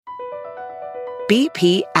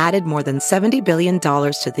BP added more than $70 billion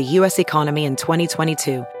to the U.S. economy in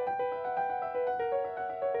 2022.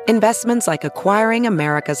 Investments like acquiring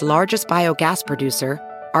America's largest biogas producer,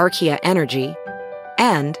 Archaea Energy,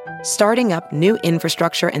 and starting up new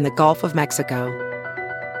infrastructure in the Gulf of Mexico.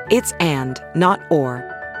 It's and, not or.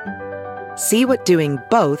 See what doing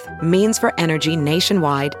both means for energy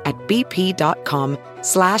nationwide at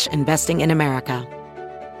bp.com/investing in America.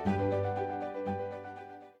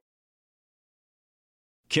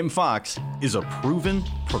 Kim Foxx is a proven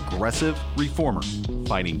progressive reformer,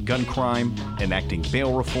 fighting gun crime, enacting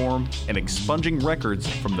bail reform, and expunging records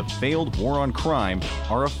from the failed war on crime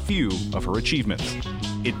are a few of her achievements.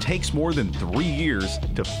 It takes more than 3 years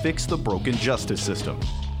to fix the broken justice system.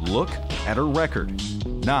 Look at her record,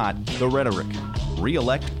 not the rhetoric.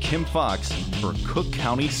 Re-elect Kim Foxx for Cook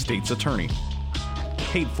County State's Attorney.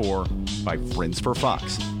 Paid for by Friends for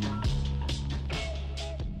Fox.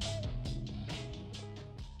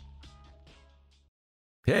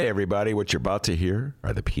 Hey everybody, what you're about to hear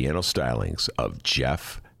are the piano stylings of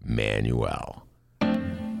Jeff Manuel.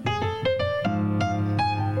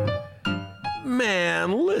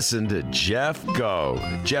 Man, listen to Jeff go.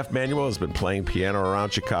 Jeff Manuel has been playing piano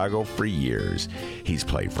around Chicago for years. He's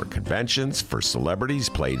played for conventions, for celebrities,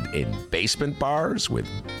 played in basement bars with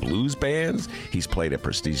blues bands. He's played at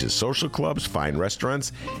prestigious social clubs, fine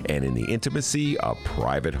restaurants, and in the intimacy of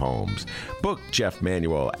private homes. Book Jeff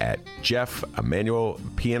Manuel at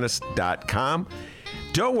jeffemanuelpianist.com.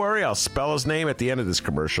 Don't worry, I'll spell his name at the end of this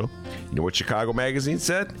commercial. You know what Chicago Magazine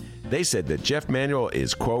said? They said that Jeff Manuel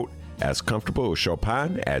is, quote, as comfortable with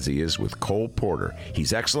Chopin as he is with Cole Porter.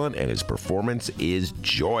 He's excellent and his performance is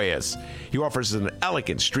joyous. He offers an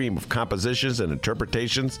elegant stream of compositions and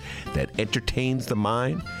interpretations that entertains the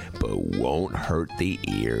mind but won't hurt the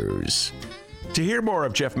ears. To hear more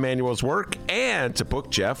of Jeff Manuel's work and to book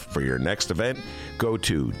Jeff for your next event, go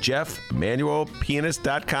to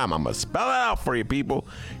jeffmanuelpianist.com. I'm going to spell it out for you, people.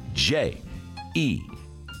 J-E-F-F.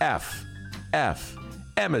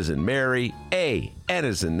 M as in Mary, A, N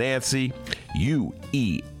as in Nancy,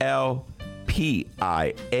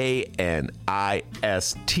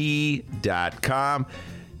 UELPIANIST.com.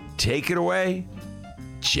 Take it away,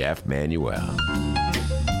 Jeff Manuel.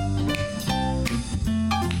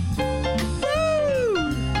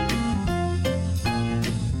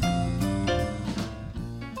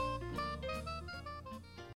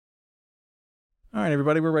 All right,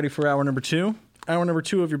 everybody, we're ready for hour number two. Hour number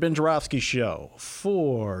two of your Ben Joravsky Show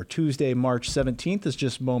for Tuesday, March 17th is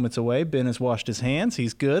just moments away. Ben has washed his hands.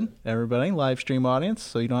 He's good, everybody, live stream audience,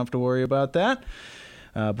 so you don't have to worry about that.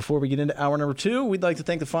 Before we get into hour number two, we'd like to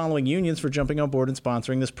thank the following unions for jumping on board and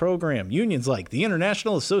sponsoring this program. Unions like the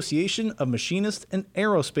International Association of Machinists and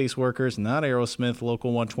Aerospace Workers, not Aerosmith,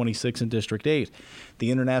 Local 126 and District 8.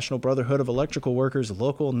 The International Brotherhood of Electrical Workers,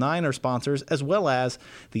 Local 9 are sponsors, as well as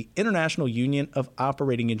the International Union of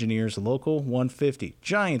Operating Engineers, Local 150.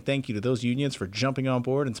 Giant thank you to those unions for jumping on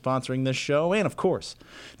board and sponsoring this show. And, of course,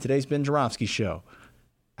 today's Ben Joravsky Show,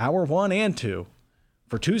 hour 1 and 2,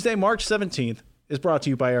 for Tuesday, March 17th, is brought to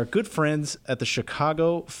you by our good friends at the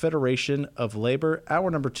Chicago Federation of Labor.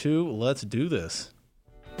 Hour number 2, let's do this.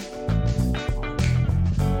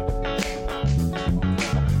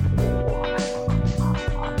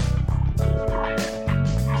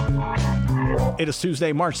 It is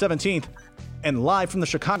Tuesday, March 17th, and live from the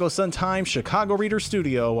Chicago Sun-Times Chicago Reader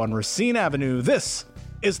Studio on Racine Avenue, this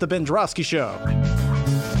is the Ben Joravsky Show.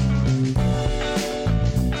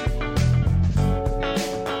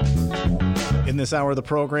 In this hour of the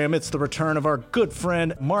program, it's the return of our good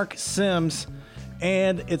friend Marc Sims,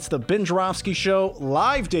 and it's the Ben Joravsky Show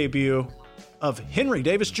live debut of Henry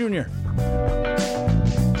Davis Jr.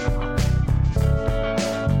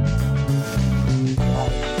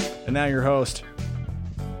 And now your host,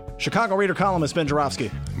 Chicago Reader columnist Ben Joravsky.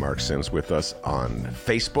 Marc Sims with us on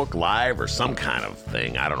Facebook Live or some kind of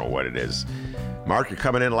thing. I don't know what it is. Mark, you're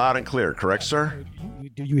coming in loud and clear, correct, sir?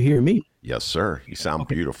 Do you hear me? Yes, sir. You sound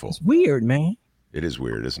beautiful. It's weird, man. It is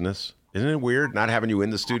weird, isn't this? Isn't it weird not having you in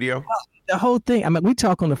the studio? The whole thing. I mean, we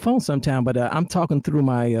talk on the phone sometime, but I'm talking through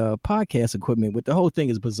my podcast equipment. But the whole thing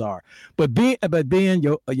is bizarre. But Ben,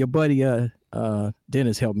 your buddy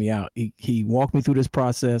Dennis helped me out. He walked me through this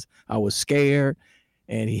process. I was scared,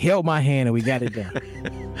 and he held my hand, and we got it done.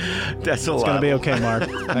 That's a lot. It's gonna be okay, Mark.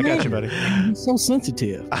 I got you, buddy. I'm so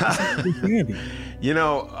sensitive. You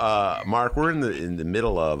know, Mark, we're in the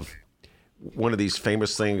middle of one of these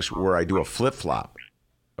famous things where I do a flip-flop,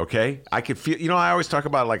 okay? I could feel, I always talk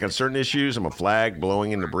about, like, on certain issues, I'm a flag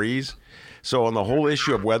blowing in the breeze. So on the whole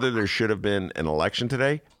issue of whether there should have been an election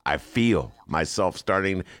today, I feel myself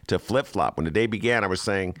starting to flip-flop. When the day began, I was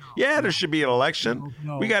saying, yeah, there should be an election.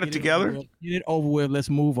 We got it together. Get it over with. Let's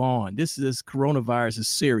move on. This coronavirus is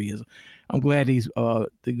serious. I'm glad the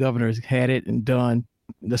governors had it and done.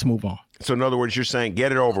 Let's move on. So in other words, you're saying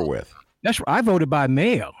get it over with. That's right. I voted by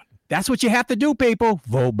mail. That's what you have to do, people.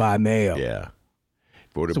 Vote by mail. Yeah.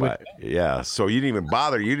 Yeah. So you didn't even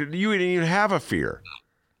bother. You didn't even have a fear.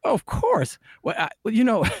 Of course. Well, we're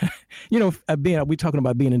talking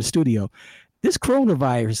about being in the studio. This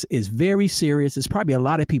coronavirus is very serious. There's probably a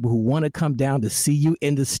lot of people who want to come down to see you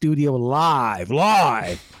in the studio live,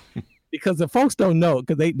 because the folks don't know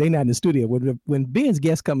because they're not in the studio. When Ben's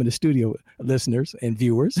guests come in the studio, listeners and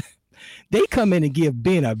viewers, they come in and give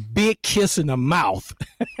Ben a big kiss in the mouth.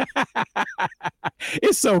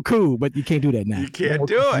 It's so cool, but you can't do that now. You can't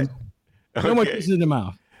do it. No more kisses in the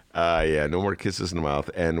mouth. No more kisses in the mouth.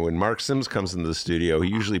 And when Marc Sims comes into the studio, he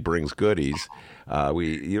usually brings goodies.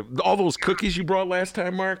 All those cookies you brought last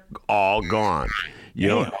time, Mark, all gone.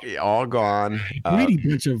 All gone. Greedy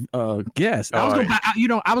bunch of guests.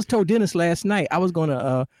 I was told Dennis last night I was going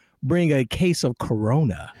to bring a case of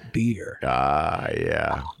Corona beer.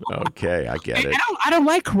 Yeah. Okay, I get it. I don't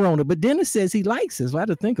like Corona, but Dennis says he likes it, so I had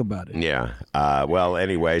to think about it. Yeah. Well,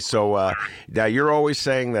 anyway, so now you're always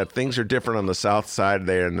saying that things are different on the south side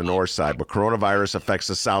there and the north side, but coronavirus affects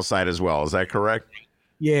the south side as well. Is that correct?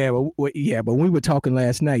 Yeah, but when we were talking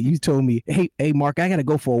last night, you told me, hey, Mark, I got to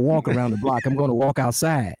go for a walk around the block. I'm going to walk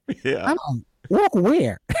outside. Yeah. I'm like, walk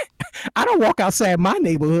where? I don't walk outside my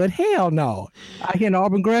neighborhood. Hell no. Out here in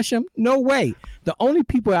Auburn Gresham? No way. The only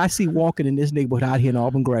people I see walking in this neighborhood out here in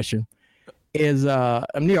Auburn Gresham is I'm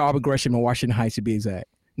near Auburn Gresham and Washington Heights to be exact.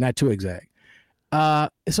 Not too exact.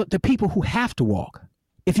 So the people who have to walk.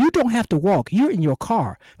 If you don't have to walk, you're in your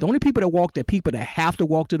car. The only people that walk are people that have to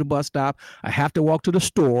walk to the bus stop, or have to walk to the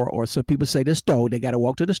store, or some people say the store, they got to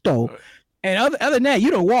walk to the store. And other than that,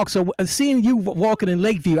 you don't walk. So seeing you walking in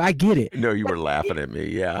Lakeview, I get it. No, you were laughing at me,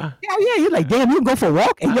 yeah. Yeah, you're like, damn, you can go for a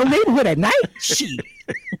walk in your neighborhood at night? Shit.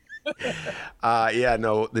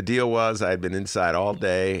 The deal was I'd been inside all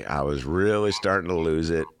day. I was really starting to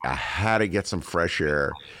lose it. I had to get some fresh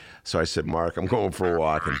air. So I said, Mark, I'm going for a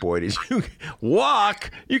walk. And boy, did you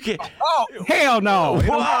walk? You can't. Oh, hell no.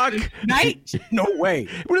 Walk. Night? No way.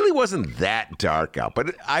 It really wasn't that dark out,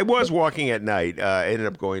 but I was walking at night. I ended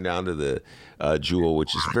up going down to the Jewel,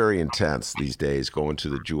 which is very intense these days, going to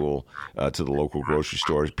the Jewel, to the local grocery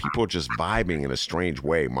stores. People are just vibing in a strange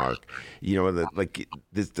way, Mark.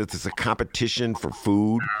 There's a competition for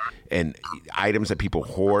food and items that people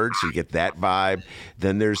hoard, so you get that vibe.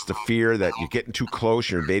 Then there's the fear that you're getting too close,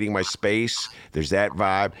 you're invading my space. There's that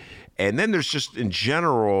vibe. And then there's just, in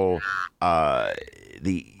general, I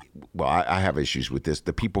have issues with this.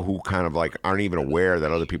 The people who kind of like aren't even aware that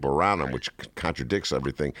other people are around them, which contradicts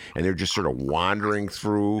everything, and they're just sort of wandering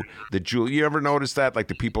through the jewel. You ever notice that? Like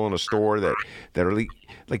the people in a store that are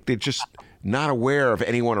like they're just not aware of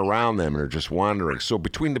anyone around them and are just wandering. So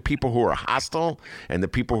between the people who are hostile and the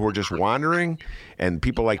people who are just wandering and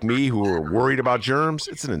people like me who are worried about germs,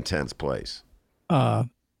 it's an intense place.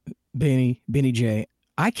 Benny J,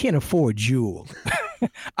 I can't afford Jewel.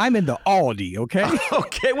 I'm in the Aldi, okay?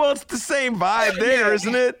 Okay, well, it's the same vibe there,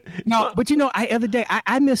 isn't it? No, but other day,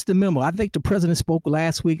 I missed the memo. I think the president spoke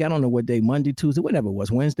last week. I don't know what day, Monday, Tuesday, whatever it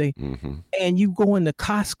was, Wednesday. Mm-hmm. And you go into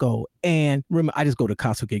Costco, and remember, I just go to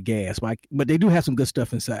Costco to get gas, but they do have some good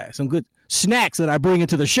stuff inside, some good snacks that I bring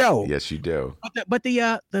into the show. Yes, you do. But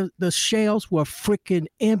the shelves were freaking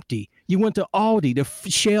empty. You went to Aldi, the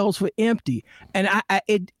shelves were empty, and I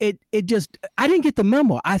didn't get the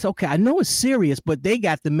memo. I said, okay, I know it's serious, but they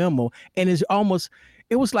got the memo, and it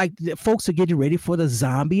was like the folks are getting ready for the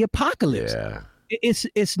zombie apocalypse. Yeah,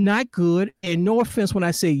 it's not good. And no offense when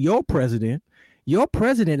I say your president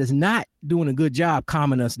is not doing a good job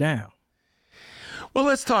calming us down. Well,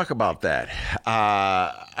 let's talk about that.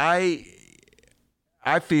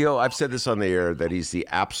 I feel, I've said this on the air, that he's the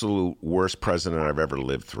absolute worst president I've ever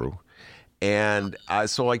lived through. And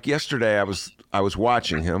so like yesterday, I was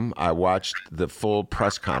watching him. I watched the full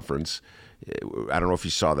press conference. I don't know if you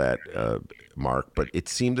saw that, Mark, but it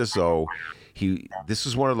seemed as though this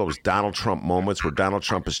is one of those Donald Trump moments where Donald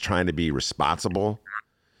Trump is trying to be responsible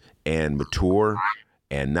and mature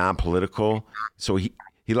and non-political. So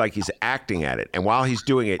he's acting at it. And while he's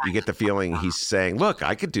doing it, you get the feeling he's saying, look,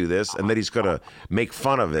 I could do this. And then he's going to make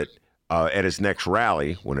fun of it at his next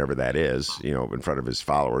rally, whenever that is, in front of his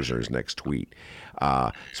followers or his next tweet.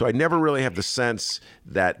 So I never really have the sense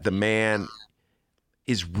that the man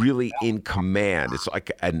is really in command. It's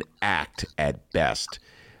like an act at best.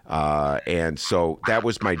 And so that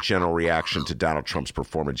was my general reaction to Donald Trump's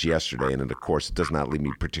performance yesterday. And of course, it does not leave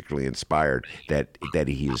me particularly inspired that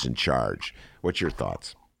he is in charge. What's your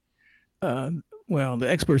thoughts? Well, the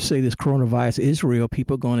experts say this coronavirus is real.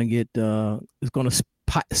 People are going to get, it's going to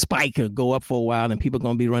spike or go up for a while, and people are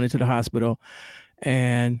going to be running to the hospital.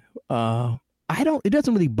 And it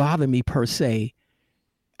doesn't really bother me per se.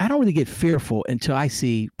 I don't really get fearful until I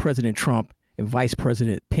see President Trump and Vice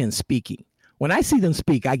President Pence speaking. When I see them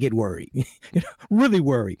speak, I get worried, really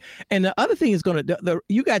worried. And the other thing is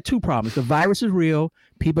you got two problems. The virus is real.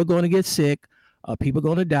 People are going to get sick. People are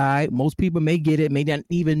going to die. Most people may get it, may not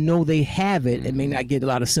even know they have it, and may not get a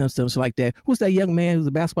lot of symptoms like that. Who's that young man who's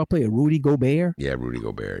a basketball player? Rudy Gobert? Yeah, Rudy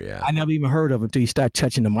Gobert, yeah. I never even heard of him until you start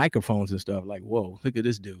touching the microphones and stuff. Like, whoa, look at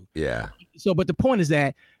this dude. Yeah. So, but the point is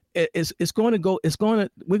that we're going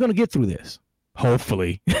to get through this,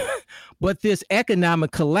 hopefully. But this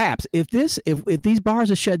economic collapse, if these bars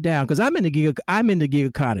are shut down, because I'm in the gig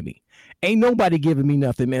economy, ain't nobody giving me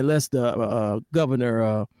nothing, man, unless the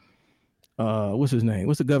governor, what's his name?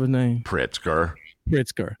 What's the governor's name? Pritzker.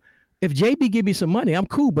 If JB give me some money, I'm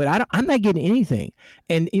cool, but I'm not getting anything.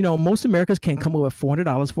 And most Americans can't come up with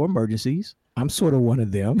 $400 for emergencies. I'm sort of one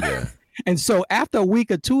of them. Yeah. And so after a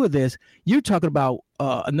week or two of this, you're talking about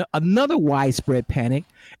another widespread panic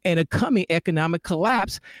and a coming economic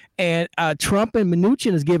collapse. And Trump and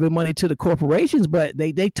Mnuchin is giving money to the corporations, but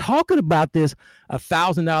they talking about this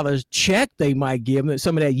 $1,000 check they might give them,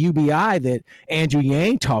 some of that UBI that Andrew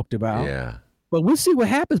Yang talked about. Yeah. But we'll see what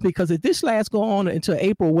happens, because if this lasts go on until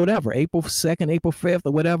April 2nd, April 5th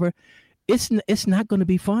or whatever, it's not going to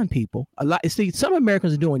be fun, people. Some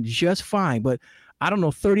Americans are doing just fine, but I don't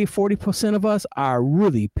know, 30-40% of us are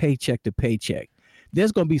really paycheck to paycheck.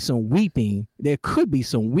 There's going to be some weeping. There could be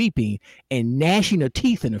some weeping and gnashing of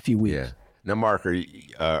teeth in a few weeks. Yeah. Now, Mark, are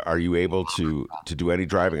you able to do any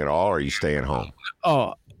driving at all, or are you staying home?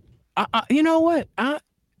 You know what?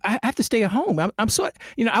 I have to stay at home. I'm sorry.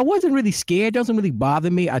 I wasn't really scared. It doesn't really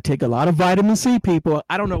bother me. I take a lot of vitamin C, people.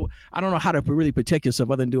 I don't know how to really protect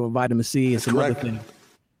yourself other than doing vitamin C and some other things.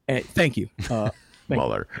 Thank you.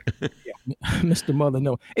 Mueller. Yeah, Mr. Mueller,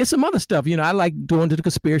 no. It's some other stuff. I like doing to the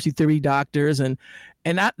conspiracy theory doctors, and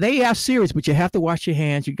they are serious, but you have to wash your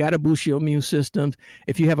hands. You got to boost your immune system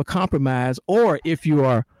if you have a compromise, or if you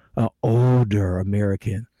are an older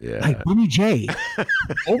American, like Benny J,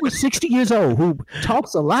 over 60 years old, who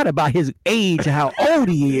talks a lot about his age and how old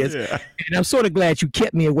he is. Yeah. And I'm sort of glad you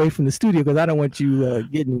kept me away from the studio, because I don't want you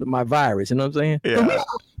getting my virus. You know what I'm saying? Yeah.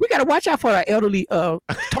 We got to watch out for our elderly talk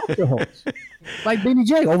show hosts, like Benny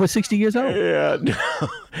J, over 60 years old. Yeah.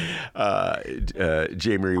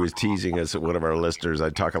 Jay Marie was teasing us, one of our listeners. I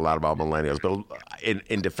talk a lot about millennials, but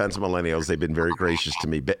in defense of millennials, they've been very gracious to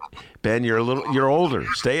me. Ben, you're older.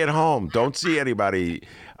 Stay at home. Don't see anybody.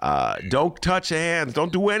 Don't touch hands.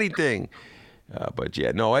 Don't do anything. But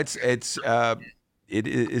yeah, no, it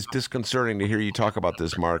is disconcerting to hear you talk about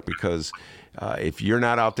this, Mark, because if you're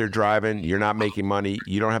not out there driving, you're not making money,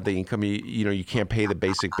 you don't have the income, you can't pay the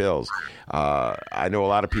basic bills. I know a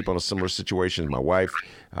lot of people in a similar situation. My wife,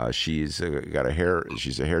 she's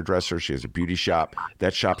she's a hairdresser. She has a beauty shop.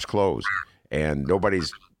 That shop's closed, and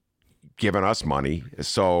nobody's giving us money.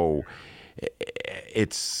 So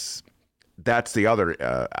that's the other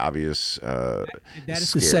obvious that is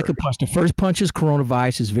scare. The second punch. The first punch is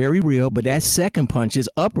coronavirus, is very real, but that second punch, is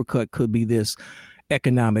uppercut, could be this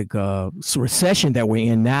economic recession that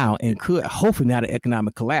we're in now, and could hopefully not an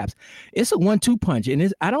economic collapse. It's a 1-2 punch,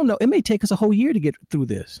 and I don't know, it may take us a whole year to get through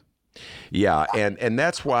this. Yeah, and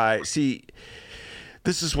that's why, see,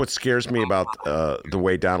 this is what scares me about the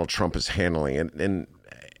way Donald Trump is handling it, and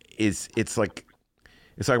it's like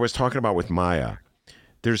I was talking about with Maya.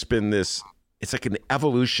 There's been this, it's like an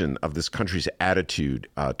evolution of this country's attitude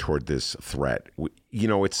toward this threat.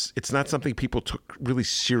 It's not something people took really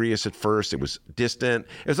serious at first. It was distant.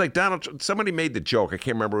 It was like somebody made the joke. I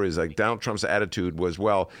can't remember. It was like Donald Trump's attitude was,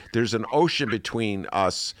 well, there's an ocean between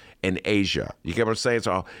us and Asia. You get what I'm saying?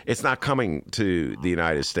 So it's not coming to the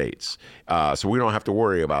United States. So we don't have to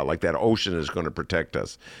worry about, like, that ocean is going to protect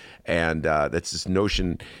us. And that's this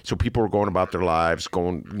notion. So people are going about their lives,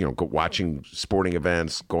 watching sporting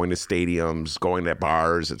events, going to stadiums, going to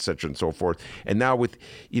bars, et cetera, and so forth. And now with,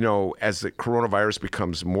 as the coronavirus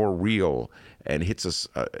becomes more real and hits us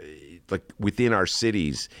like within our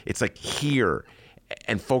cities, it's like here.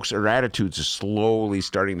 And folks, their attitudes are slowly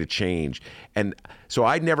starting to change. And so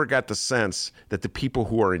I never got the sense that the people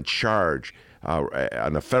who are in charge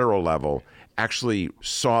on the federal level actually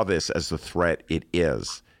saw this as the threat it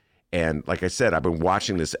is. And like I said, I've been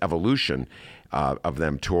watching this evolution of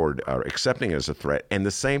them toward accepting it as a threat. And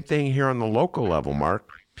the same thing here on the local level, Mark.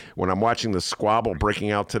 When I'm watching the squabble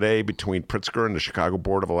breaking out today between Pritzker and the Chicago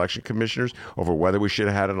Board of Election Commissioners over whether we should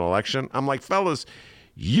have had an election, I'm like, fellas,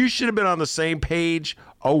 you should have been on the same page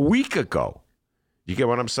a week ago. You get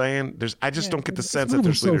what I'm saying? I just don't get the sense that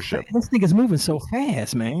there's leadership. This thing is moving so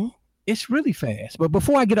fast, man. It's really fast. But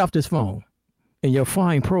before I get off this phone and your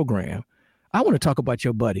fine program, I want to talk about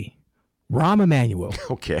your buddy, Rahm Emanuel.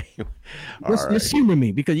 Okay. Just humor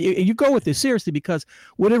me, because you go with this seriously, because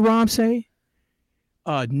what did Rahm say?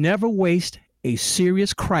 Never waste a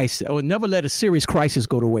serious crisis, or never let a serious crisis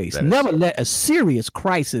go to waste. Never let a serious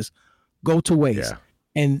crisis go to waste. Yeah.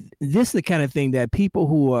 And this is the kind of thing that people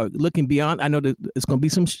who are looking beyond, I know that it's going to be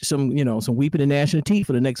some weeping and gnashing of teeth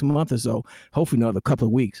for the next month or so, hopefully another couple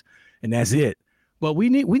of weeks, and that's it. But we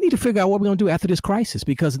need to figure out what we're going to do after this crisis,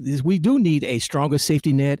 because we do need a stronger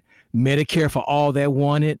safety net, Medicare for all that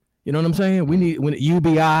want it. You know what I'm saying? We need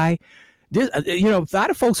UBI. A lot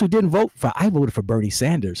of folks who didn't vote for, I voted for Bernie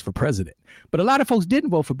Sanders for president, but a lot of folks didn't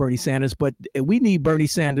vote for Bernie Sanders. But we need Bernie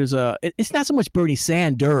Sanders. It's not so much Bernie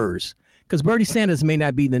Sanders, because Bernie Sanders may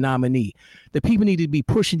not be the nominee. The people need to be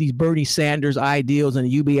pushing these Bernie Sanders ideals and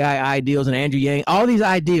UBI ideals and Andrew Yang, all these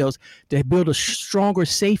ideals to build a stronger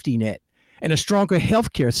safety net and a stronger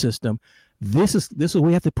healthcare system. This is what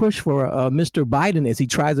we have to push for Mr. Biden as he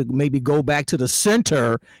tries to maybe go back to the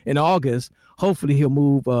center in August. Hopefully he'll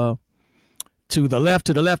move to the left,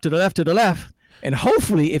 to the left, to the left, to the left. And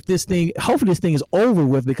hopefully this thing is over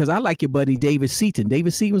with, because I like your buddy David Seaton.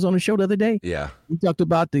 David Seaton was on the show the other day. Yeah. He talked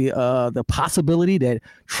about the possibility that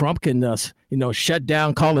Trump can shut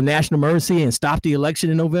down, call a national emergency and stop the election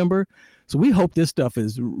in November. So we hope this stuff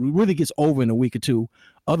really gets over in a week or two.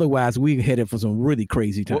 Otherwise, we're headed for some really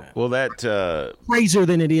crazy time. Well, that crazier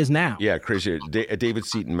than it is now. Yeah, crazier. David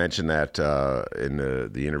Seaton mentioned that in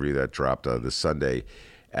the interview that dropped this Sunday.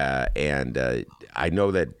 And I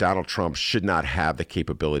know that Donald Trump should not have the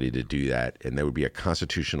capability to do that, and there would be a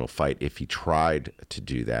constitutional fight if he tried to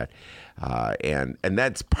do that. And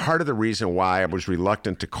that's part of the reason why I was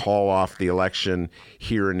reluctant to call off the election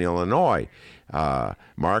here in Illinois.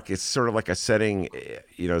 Mark, it's sort of like setting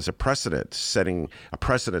a precedent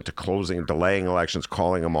to delaying elections,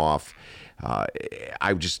 calling them off.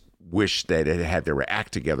 I just wish that it had their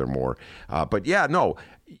act together more. But yeah, no,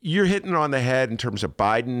 you're hitting on the head in terms of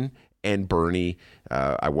Biden and Bernie.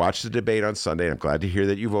 I watched the debate on Sunday, and I'm glad to hear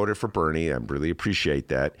that you voted for Bernie. I really appreciate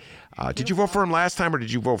that. Did you vote for him last time, or did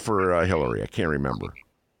you vote for Hillary? I can't remember.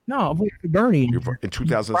 No, I voted for Bernie. In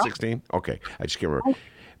 2016? Okay, I just can't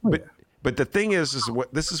remember. But the thing is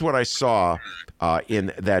this is what I saw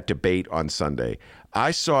in that debate on Sunday.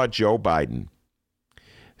 I saw Joe Biden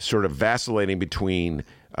sort of vacillating between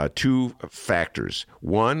two factors.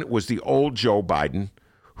 One was the old Joe Biden,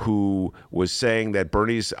 who was saying that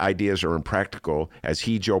Bernie's ideas are impractical as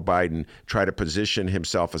he, Joe Biden, tried to position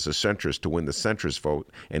himself as a centrist to win the centrist vote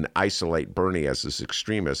and isolate Bernie as this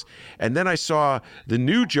extremist. And then I saw the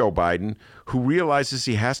new Joe Biden, who realizes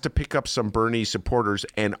he has to pick up some Bernie supporters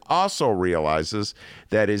and also realizes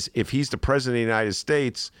that if he's the president of the United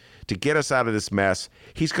States, to get us out of this mess,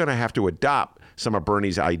 he's going to have to adopt some of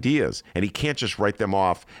Bernie's ideas, and he can't just write them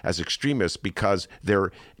off as extremists because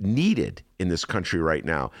they're needed in this country right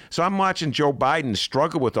now. So I'm watching Joe Biden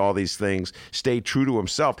struggle with all these things, stay true to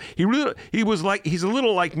himself. He's a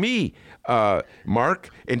little like me, Mark,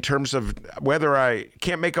 in terms of whether I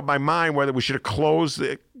can't make up my mind whether we should have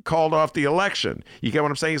called off the election. You get what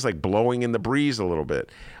I'm saying? He's like blowing in the breeze a little bit.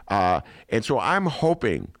 And so I'm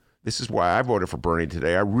hoping, this is why I voted for Bernie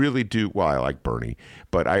today. I really do. Well, I like Bernie,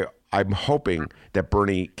 but I'm hoping that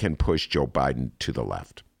Bernie can push Joe Biden to the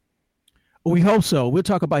left. We hope so. We'll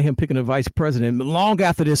talk about him picking a vice president long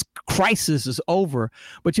after this crisis is over.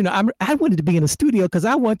 But, I wanted to be in the studio because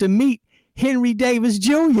I want to meet Henry Davis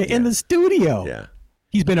Jr. in the studio. Yeah.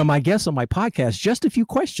 He's been my guest on my podcast, Just a Few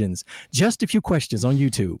Questions on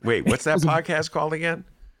YouTube. Wait, what's that podcast called again?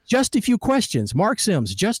 Just a Few Questions. Marc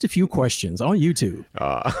Sims, Just a Few Questions on YouTube.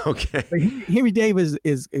 Okay. Henry Davis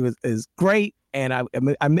is great. And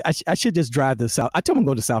I should just drive to South. I told him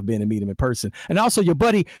to go to South Bend and meet him in person. And also your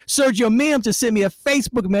buddy Sergio Mims just sent me a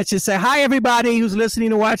Facebook message, say, hi, everybody who's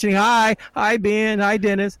listening and watching. Hi, Ben. Hi,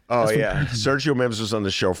 Dennis. Oh, yeah. Sergio Mims was on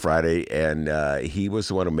the show Friday, and he was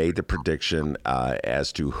the one who made the prediction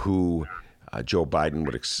as to who Joe Biden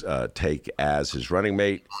would take as his running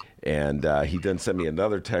mate. And he then sent me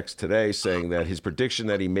another text today saying that his prediction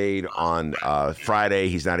that he made on Friday,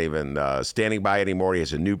 he's not even standing by anymore. He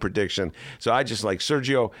has a new prediction. So I just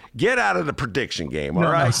Sergio, get out of the prediction game. All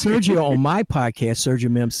right. Sergio, on my podcast,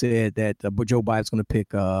 Sergio Mims said that Joe Biden's going to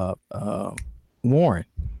pick Warren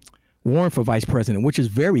for vice president, which is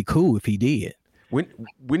very cool if he did. When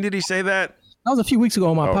did he say that? That was a few weeks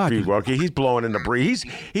ago on my podcast. Okay, he's blowing in the breeze.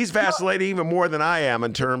 He's vacillating even more than I am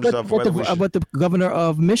in terms of but whether we should. But the governor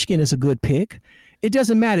of Michigan is a good pick. It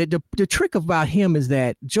doesn't matter. The trick about him is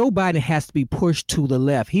that Joe Biden has to be pushed to the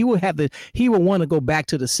left. He will want to go back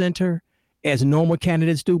to the center as normal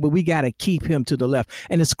candidates do, but we got to keep him to the left.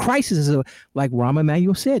 And this crisis is, like Rahm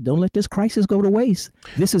Emanuel said, don't let this crisis go to waste.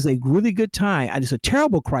 This is a really good time. And it's a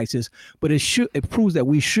terrible crisis, but it proves that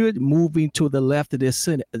we should moving to the left of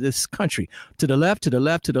this country, to the left, to the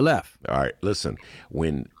left, to the left. All right, listen,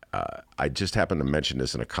 when I just happened to mention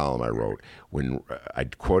this in a column I wrote, when I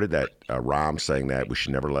quoted that Rahm saying that we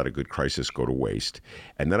should never let a good crisis go to waste.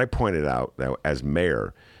 And then I pointed out that as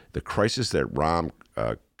mayor, the crisis that Rahm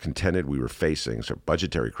contended we were facing, so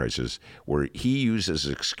budgetary crisis, where he uses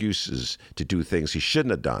excuses to do things he shouldn't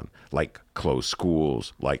have done, like close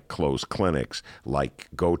schools, like close clinics, like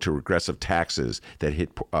go to regressive taxes that hit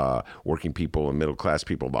working people and middle-class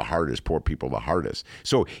people the hardest, poor people the hardest.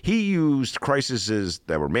 So he used crises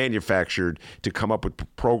that were manufactured to come up with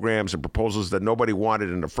programs and proposals that nobody wanted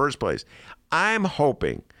in the first place. I'm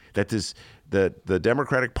hoping that the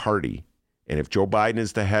Democratic Party, and if Joe Biden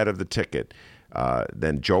is the head of the ticket,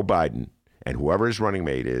 then Joe Biden and whoever his running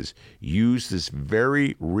mate is use this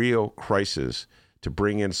very real crisis to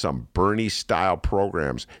bring in some Bernie-style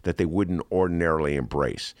programs that they wouldn't ordinarily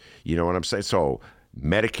embrace. You know what I'm saying? So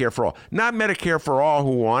Medicare for all. Not Medicare for all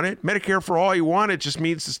who want it. Medicare for all you want, it just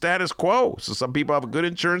means the status quo. So some people have a good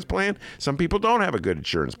insurance plan. Some people don't have a good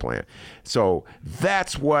insurance plan. So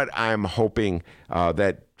that's what I'm hoping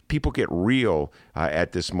that people get real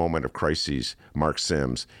at this moment of crises, Marc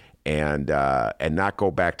Sims, and not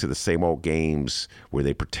go back to the same old games where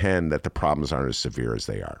they pretend that the problems aren't as severe as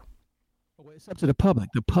they are. Well, it's up to the public.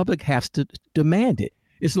 The public has to demand it.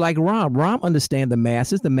 It's like Rahm. Rahm understands the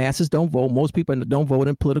masses. The masses don't vote. Most people don't vote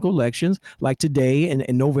in political elections like today and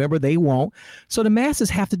in November. They won't. So the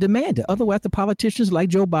masses have to demand it. Otherwise, the politicians like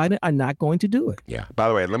Joe Biden are not going to do it. Yeah. By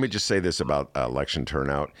the way, let me just say this about election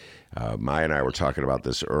turnout. Maya and I were talking about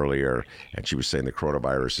this earlier, and she was saying the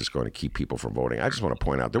coronavirus is going to keep people from voting. I just want to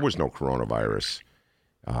point out there was no coronavirus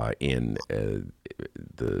in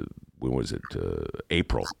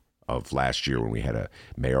April of last year when we had a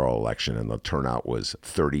mayoral election and the turnout was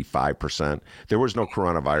 35%. There was no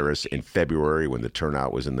coronavirus in February when the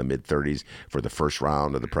turnout was in the mid-30s for the first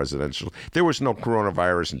round of the presidential. There was no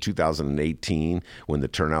coronavirus in 2018 when the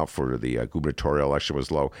turnout for the gubernatorial election was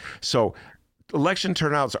low. So election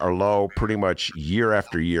turnouts are low pretty much year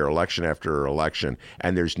after year, election after election,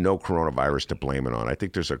 and there's no coronavirus to blame it on. I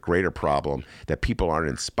think there's a greater problem that people aren't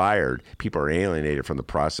inspired. People are alienated from the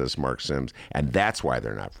process, Marc Sims, and that's why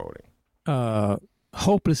they're not voting.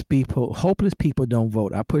 Hopeless people don't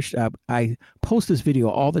vote. I post this video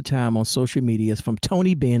all the time on social media. It's from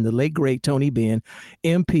Tony Benn, the late great Tony Benn,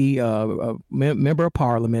 MP, member of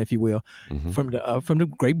Parliament, if you will, from the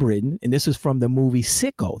Great Britain, and this is from the movie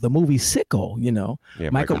Sicko. The movie Sicko,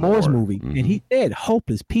 Michael Moore's movie, and he said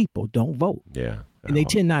hopeless people don't vote. Yeah, and they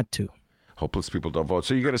tend not to. Hopeless people don't vote.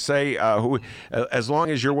 So you're going to say who? As long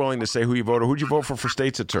as you're willing to say who you voted, who'd you vote for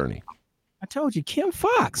state's attorney? I told you, Kim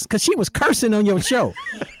Foxx, because she was cursing on your show.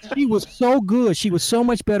 She was so good. She was so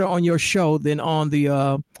much better on your show than on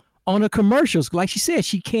the commercials. Like she said,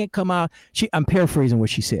 she can't come out. I'm paraphrasing what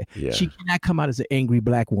she said. Yeah. She cannot come out as an angry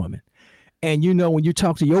black woman. And when you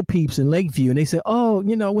talk to your peeps in Lakeview, and they say, "Oh,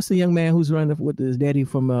 what's the young man who's running with his daddy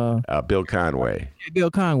from Bill Conway?" Bill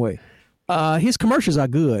Conway. His commercials are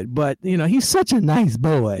good, but he's such a nice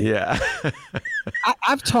boy. Yeah.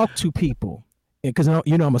 I've talked to people. Because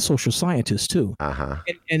I'm a social scientist too,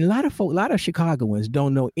 and a lot of Chicagoans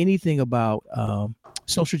don't know anything about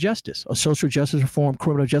social justice or social justice reform,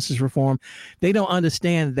 criminal justice reform. They don't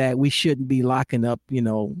understand that we shouldn't be locking up,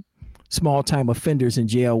 small time offenders in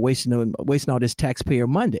jail, wasting all this taxpayer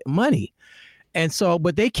money. And so,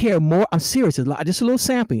 but they care more. I'm serious. Just a little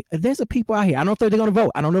sampling. There's a people out here. I don't know if they're going to vote.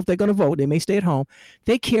 I don't know if they're going to vote. They may stay at home.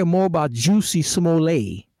 They care more about Juicy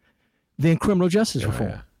Smollett than criminal justice reform.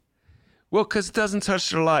 Yeah. Well, because it doesn't touch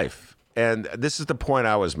their life. And this is the point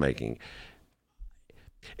I was making.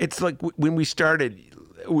 It's like when we started,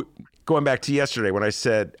 going back to yesterday when I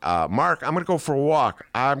said, Mark, I'm going to go for a walk.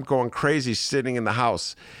 I'm going crazy sitting in the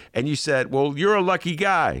house. And you said, well, you're a lucky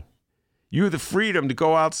guy. You have the freedom to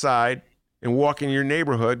go outside and walk in your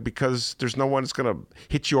neighborhood because there's no one that's going to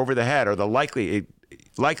hit you over the head, or the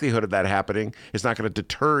likelihood of that happening is not going to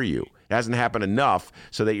deter you. It hasn't happened enough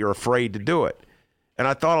so that you're afraid to do it. And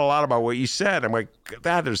I thought a lot about what you said. I'm like,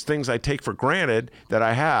 there's things I take for granted that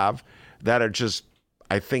I have that are just,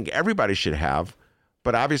 I think everybody should have.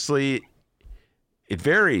 But obviously, it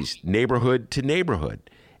varies neighborhood to neighborhood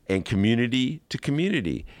and community to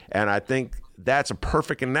community. And I think that's a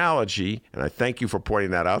perfect analogy, and I thank you for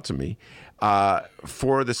pointing that out to me,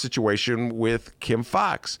 for the situation with Kim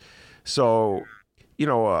Foxx. So, a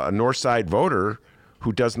Northside voter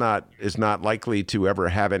who is not likely to ever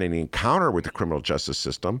have any encounter with the criminal justice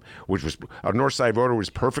system, which was a Northside voter who was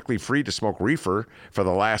perfectly free to smoke reefer for the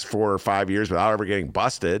last 4 or 5 years without ever getting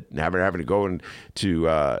busted and having to go and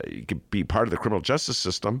to be part of the criminal justice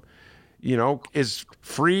system, is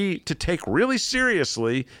free to take really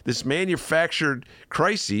seriously this manufactured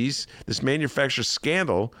crises, this manufactured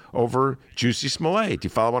scandal over Jussie Smollett. Do you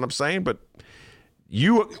follow what I'm saying? But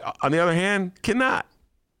you, on the other hand, cannot.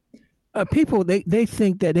 People, they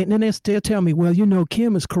think that, and then they still tell me, well,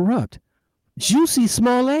 Kim is corrupt. Jussie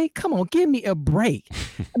Smollett, come on, give me a break.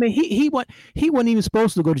 I mean, he wasn't even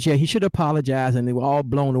supposed to go to jail. He should apologize, and they were all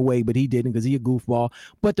blown away, but he didn't because he's a goofball.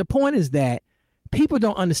 But the point is that people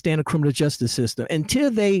don't understand the criminal justice system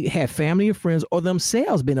until they have family or friends or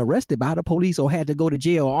themselves been arrested by the police or had to go to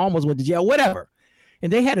jail or almost went to jail, whatever.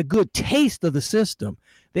 And they had a good taste of the system.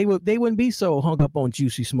 They wouldn't be so hung up on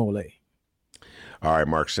Jussie Smollett. All right,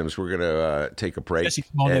 Marc Sims, we're going to take a break. Jussie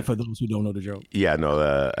Smollett, for those who don't know the joke. Yeah,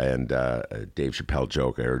 no, and Dave Chappelle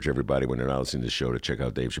joke. I urge everybody when they're not listening to the show to check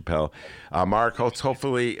out Dave Chappelle. Marc,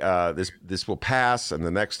 hopefully this will pass, and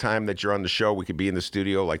the next time that you're on the show, we could be in the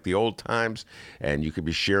studio like the old times, and you could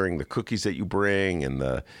be sharing the cookies that you bring and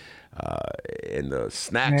the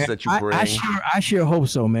snacks that you bring. I sure hope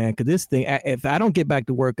so, man. Because this thing, if I don't get back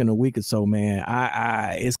to work in a week or so, man,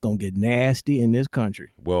 it's gonna get nasty in this country.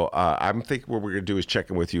 Well, I'm thinking what we're gonna do is check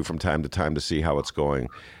in with you from time to time to see how it's going,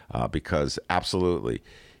 because absolutely,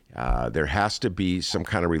 there has to be some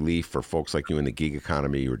kind of relief for folks like you in the gig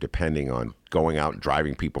economy who are depending on going out and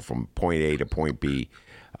driving people from point A to point B.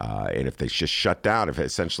 And if they just shut down, if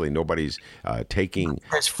essentially nobody's taking...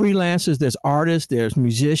 There's freelancers, there's artists, there's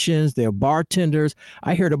musicians, there are bartenders.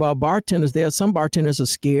 I heard about bartenders. Some bartenders are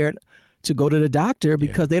scared to go to the doctor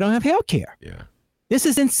because they don't have health care. Yeah. This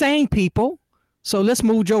is insane, people. So let's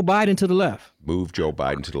move Joe Biden to the left. Move Joe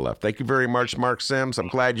Biden to the left. Thank you very much, Marc Sims. I'm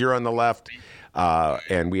glad you're on the left.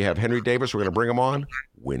 And we have Henry Davis. We're going to bring him on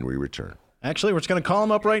when we return. Actually, we're just going to call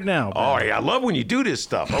him up right now. Oh, yeah, I love when you do this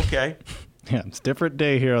stuff. Okay. Yeah, it's a different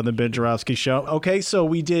day here on the Ben Joravsky Show. Okay, so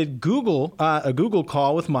we did a Google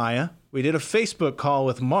call with Maya. We did a Facebook call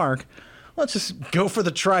with Mark. Let's just go for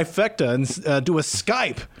the trifecta and do a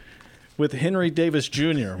Skype with Henry Davis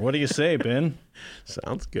Jr. What do you say, Ben?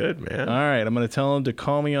 Sounds good, man. All right, I'm going to tell him to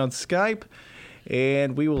call me on Skype,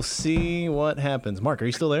 and we will see what happens. Mark, are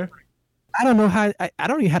you still there? I don't know how. I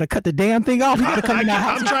don't even know how to cut the damn thing off.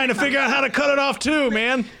 I'm trying to figure out how to cut it off too,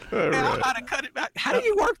 man. How to cut it back. How do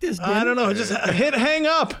you work this? Dennis? I don't know. Just hit hang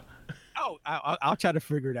up. Oh, I'll try to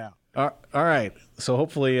figure it out. All right. So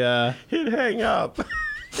hopefully, hit hang up.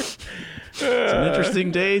 It's an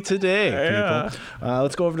interesting day today, people.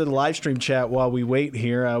 Let's go over to the live stream chat while we wait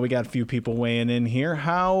here. We got a few people weighing in here.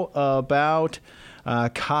 How about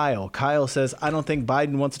Kyle? Kyle says, I don't think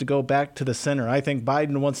Biden wants to go back to the center. I think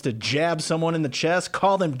Biden wants to jab someone in the chest,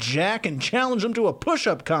 call them Jack, and challenge them to a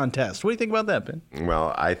push-up contest. What do you think about that, Ben?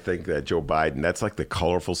 Well, I think that Joe Biden, that's like the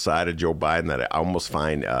colorful side of Joe Biden that I almost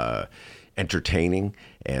find entertaining.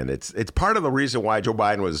 And it's part of the reason why Joe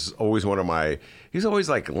Biden was always he's always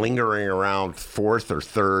like lingering around fourth or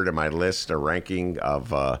third in my list or ranking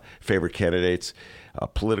of favorite candidates.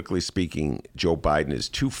 Politically speaking, Joe Biden is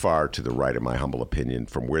too far to the right, in my humble opinion,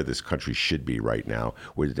 from where this country should be right now,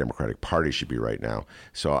 where the Democratic Party should be right now.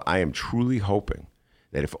 So I am truly hoping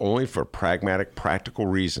that if only for pragmatic, practical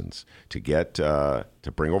reasons to get to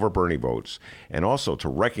bring over Bernie votes and also to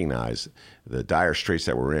recognize the dire straits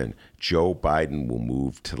that we're in, Joe Biden will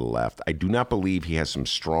move to the left. I do not believe he has some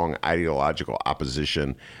strong ideological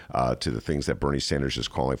opposition to the things that Bernie Sanders is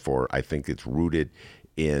calling for. I think it's rooted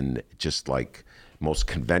in just like most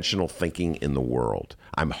conventional thinking in the world.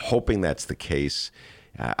 I'm hoping that's the case.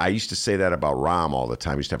 I used to say that about Rahm all the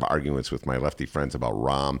time. I used to have arguments with my lefty friends about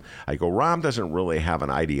Rahm. I go, Rahm doesn't really have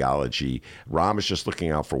an ideology. Rahm is just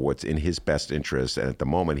looking out for what's in his best interest. And at the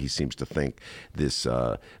moment, he seems to think this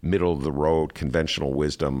middle-of-the-road conventional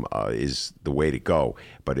wisdom is the way to go.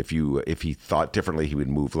 But if he thought differently, he would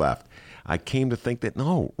move left. I came to think that,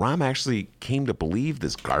 no, Rahm actually came to believe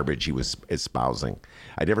this garbage he was espousing.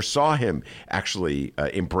 I never saw him actually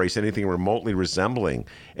embrace anything remotely resembling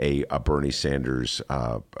a Bernie Sanders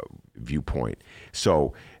viewpoint.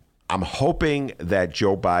 So I'm hoping that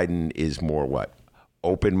Joe Biden is more,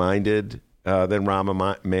 open-minded, than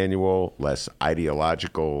Rahm Emanuel, less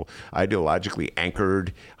ideologically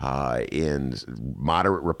anchored in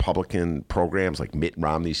moderate Republican programs like Mitt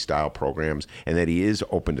Romney-style programs, and that he is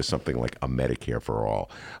open to something like a Medicare for all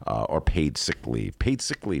or paid sick leave. Paid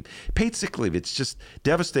sick leave. It's just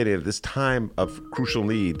devastating at this time of crucial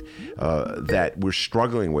need that we're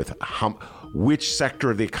struggling with which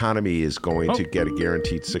sector of the economy is going to get a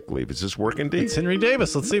guaranteed sick leave. Is this working, Dee? It's Henry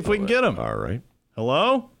Davis. Let's see if we can get him. All right.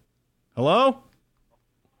 Hello?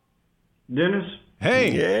 Dennis?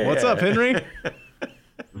 Hey, Yeah. What's up, Henry?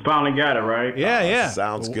 Finally got it, right? Yeah.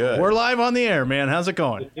 Sounds good. We're live on the air, man. How's it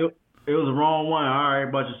going? It was the wrong one. All right,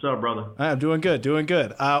 about yourself, brother. I'm doing good. Well,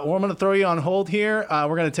 I'm going to throw you on hold here.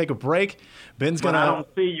 We're going to take a break. Ben's going to... I don't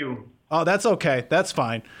see you. Oh, that's okay. That's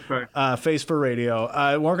fine. Okay. Face for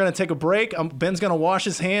radio. We're going to take a break. Ben's going to wash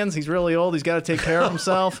his hands. He's really old. He's got to take care of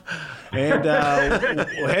himself. And,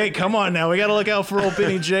 hey, come on now. We got to look out for old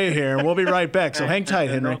Benny J here. And we'll be right back. So hang tight,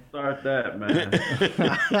 Henry. Don't start that, man.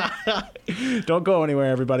 Don't go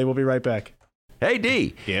anywhere, everybody. We'll be right back. Hey,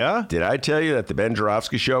 D. Yeah? Did I tell you that the Ben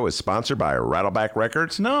Joravsky Show is sponsored by Rattleback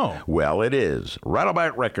Records? No. Well, it is.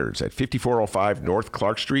 Rattleback Records at 5405 North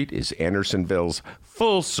Clark Street is Andersonville's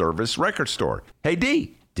full-service record store. Hey,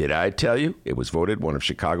 D. Did I tell you it was voted one of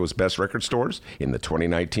Chicago's best record stores in the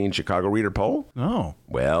 2019 Chicago Reader Poll? Oh.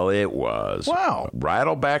 Well, it was. Wow.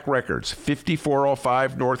 Rattleback Records,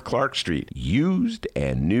 5405 North Clark Street. Used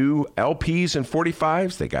and new LPs and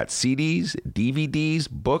 45s. They got CDs, DVDs,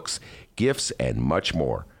 books, gifts, and much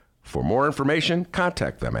more. For more information,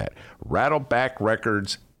 contact them at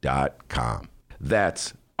rattlebackrecords.com.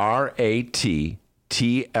 That's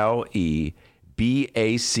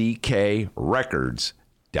RATTLEBACK records.com.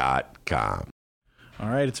 All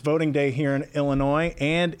right, it's voting day here in Illinois,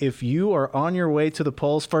 and if you are on your way to the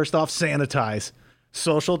polls, first off, sanitize,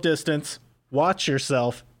 social distance, watch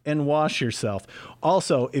yourself, and wash yourself.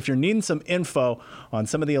 Also, if you're needing some info on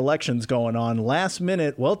some of the elections going on last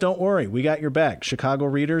minute, well, don't worry. We got your back. Chicago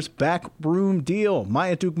Readers Backroom Deal.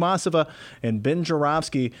 Maya Dukmasova and Ben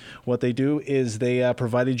Joravsky, what they do is they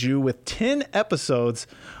provided you with 10 episodes.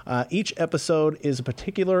 Each episode is a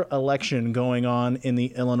particular election going on in the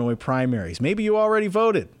Illinois primaries. Maybe you already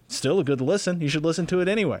voted. Still a good listen. You should listen to it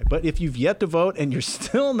anyway. But if you've yet to vote and you're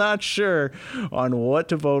still not sure on what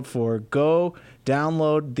to vote for, go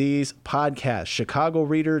download these podcasts,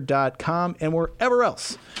 chicagoreader.com, and wherever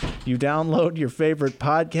else you download your favorite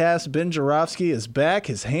podcast. Ben Joravsky is back.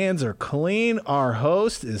 His hands are clean. Our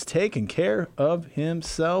host is taking care of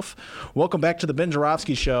himself. Welcome back to the Ben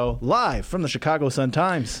Joravsky Show, live from the Chicago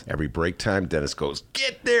Sun-Times. Every break time, Dennis goes,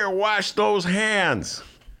 "Get there, wash those hands."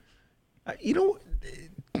 I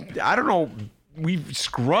don't know. We've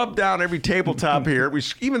scrubbed down every tabletop here. We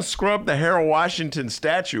even scrubbed the Harold Washington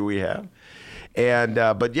statue we have. And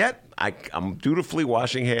but yet, I'm dutifully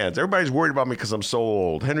washing hands. Everybody's worried about me because I'm so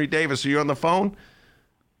old. Henry Davis, are you on the phone?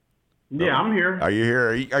 Yeah, I'm here. Are you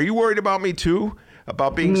here? Are you worried about me too?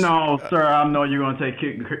 About being... No, sir. I know you're going to take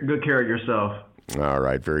good care of yourself. All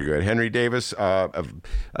right, very good. Henry Davis,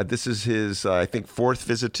 this is his, I think, fourth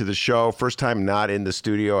visit to the show. First time not in the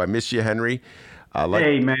studio. I miss you, Henry.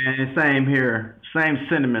 Hey, man, same here. Same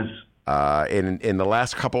sentiments. In the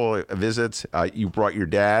last couple of visits, you brought your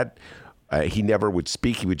dad. He never would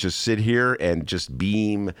speak. He would just sit here and just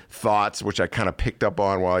beam thoughts, which I kind of picked up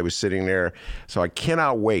on while I was sitting there. So I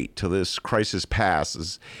cannot wait till this crisis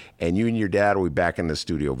passes, and you and your dad will be back in the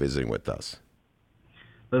studio visiting with us.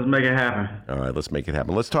 Let's make it happen. All right, let's make it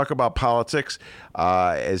happen. Let's talk about politics.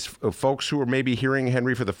 As folks who are maybe hearing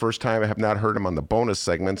Henry for the first time have not heard him on the bonus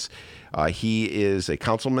segments, he is a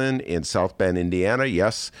councilman in South Bend, Indiana.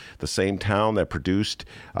 Yes, the same town that produced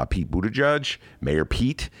Pete Buttigieg, Mayor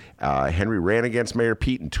Pete. Henry ran against Mayor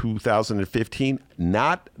Pete in 2015.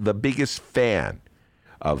 Not the biggest fan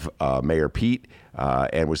of Mayor Pete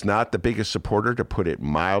and was not the biggest supporter, to put it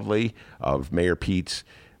mildly, of Mayor Pete's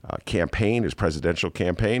campaign, his presidential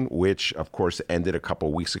campaign, which, of course, ended a couple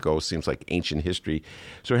of weeks ago. Seems like ancient history.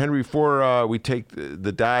 So, Henry, before we take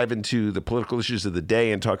the dive into the political issues of the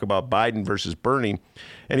day and talk about Biden versus Bernie,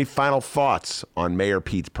 any final thoughts on Mayor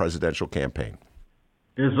Pete's presidential campaign?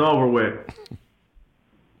 It's over with.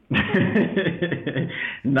 No,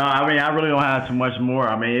 I mean, I really don't have too much more.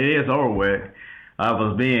 I mean, it is over with. I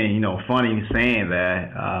was being, funny saying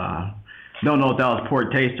that. Don't know if that was poor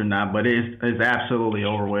taste or not, but it's absolutely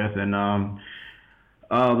over with. And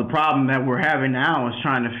the problem that we're having now is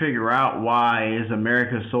trying to figure out why is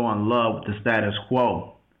America so in love with the status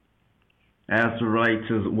quo as it relates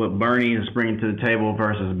to what Bernie is bringing to the table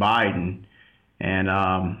versus Biden. And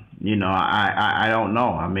I don't know.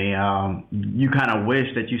 I mean, you kind of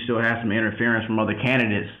wish that you still had some interference from other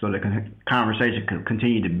candidates so the conversation could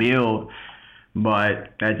continue to build.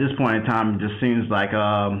 But at this point in time, it just seems like,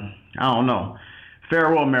 I don't know.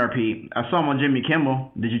 Farewell, Mayor Pete. I saw him on Jimmy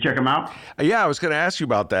Kimmel. Did you check him out? Yeah, I was going to ask you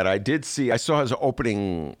about that. I saw his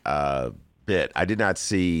opening bit. I did not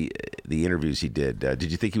see the interviews he did.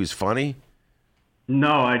 Did you think he was funny?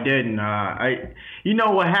 No, I didn't.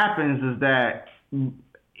 What happens is that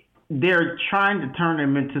they're trying to turn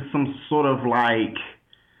him into some sort of like,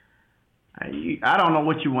 I don't know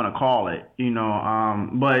what you want to call it,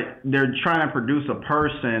 but they're trying to produce a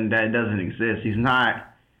person that doesn't exist. He's not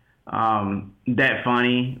that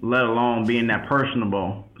funny, let alone being that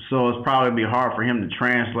personable. So it's probably be hard for him to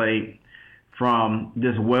translate from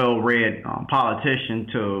this well-read politician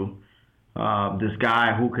to this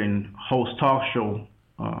guy who can host talk show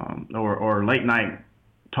or late night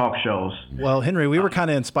talk shows. Well, Henry, we were kind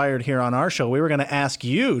of inspired here on our show. We were going to ask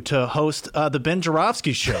you to host the Ben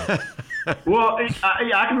Joravsky Show. Well,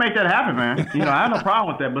 I can make that happen, man. I have no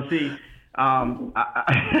problem with that. But see,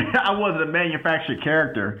 I was a manufactured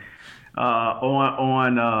character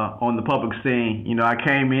on the public scene. I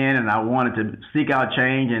came in and I wanted to seek out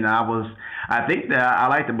change, and I think that I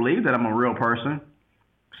like to believe that I'm a real person.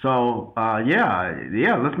 So,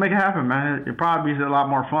 let's make it happen, man. It probably be a lot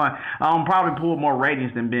more fun. I'll probably pull more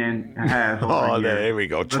ratings than Ben has. There we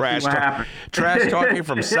go. Trash talking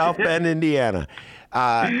from South Bend, Indiana.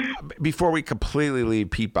 Before we completely leave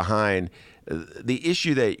Pete behind, the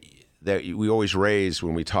issue that we always raise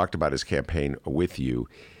when we talked about his campaign with you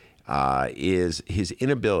is his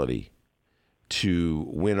inability to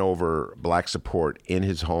win over black support in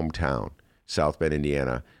his hometown, South Bend,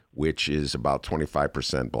 Indiana, which is about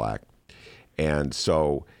 25% black. And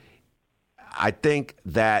so I think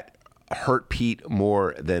that hurt Pete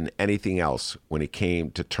more than anything else when it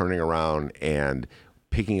came to turning around and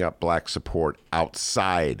picking up black support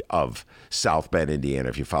outside of South Bend, Indiana,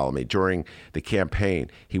 if you follow me. During the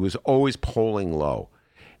campaign, he was always polling low.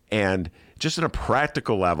 And just on a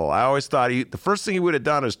practical level, I always thought the first thing he would have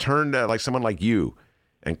done is turn to someone like you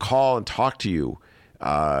and call and talk to you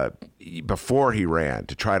before he ran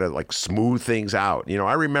to try to smooth things out.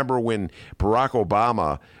 I remember when Barack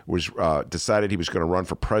Obama was decided he was going to run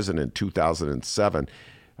for president in 2007,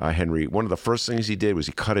 Henry, one of the first things he did was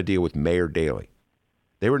he cut a deal with Mayor Daley.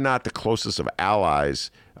 They were not the closest of allies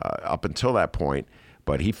up until that point,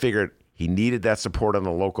 but he figured he needed that support on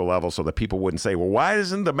the local level so that people wouldn't say, well, why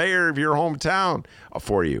isn't the mayor of your hometown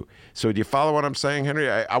for you? So do you follow what I'm saying, Henry?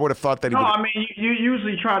 I would have thought that he would. No, I mean, you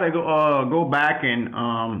usually try to go back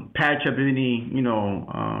and patch up any,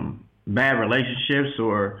 bad relationships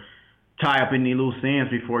or tie up any loose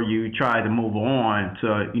ends before you try to move on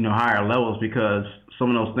to, higher levels, because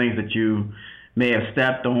some of those things that you may have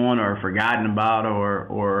stepped on or forgotten about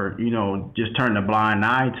or just turned a blind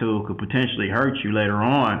eye to could potentially hurt you later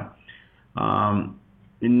on.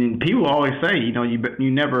 And people always say,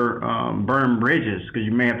 you never burn bridges because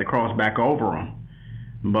you may have to cross back over them.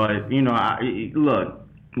 But, look,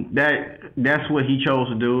 that's what he chose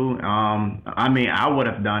to do. I would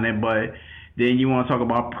have done it, but then you want to talk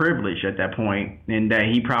about privilege at that point, and that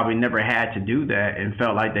he probably never had to do that and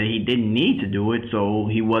felt like that he didn't need to do it, so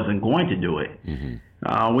he wasn't going to do it.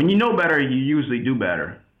 Mm-hmm. When you know better, you usually do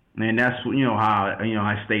better. And that's, how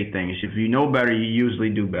I state things. If you know better, you usually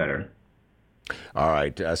do better. All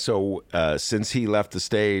right. So since he left the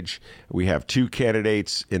stage, we have two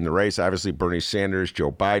candidates in the race. Obviously, Bernie Sanders,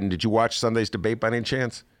 Joe Biden. Did you watch Sunday's debate by any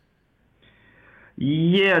chance?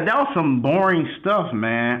 Yeah, that was some boring stuff,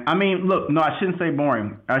 man. I mean, look, no, I shouldn't say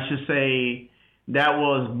boring. I should say that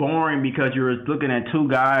was boring because you were looking at two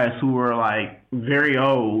guys who were very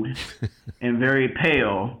old and very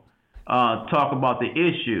pale talk about the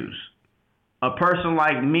issues. A person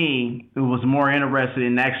like me who was more interested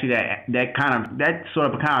in actually that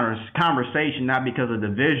sort of a conversation, not because of the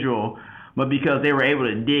visual, but because they were able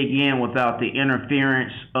to dig in without the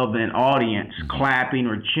interference of an audience clapping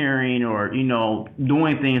or cheering or,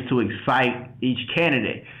 doing things to excite each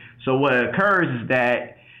candidate. So what occurs is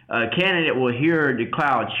that a candidate will hear the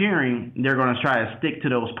crowd cheering, they're going to try to stick to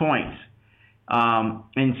those points.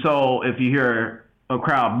 And so if you hear a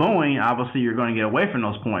crowd booing, obviously you're going to get away from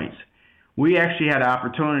those points. We actually had an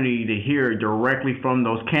opportunity to hear directly from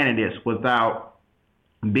those candidates without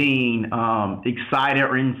being excited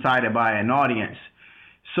or incited by an audience.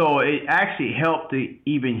 So it actually helped to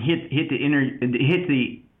even hit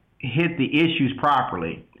the issues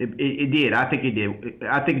properly. It did. I think it did.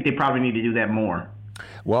 I think they probably need to do that more.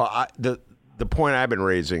 Well, the point I've been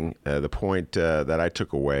raising, the point that I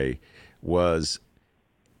took away was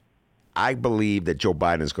I believe that Joe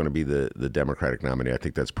Biden is going to be the Democratic nominee. I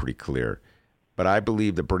think that's pretty clear. But I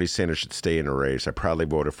believe that Bernie Sanders should stay in the race. I proudly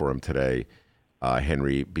voted for him today,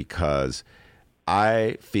 Henry, because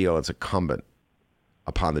I feel it's incumbent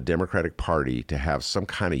upon the Democratic Party to have some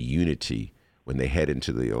kind of unity when they head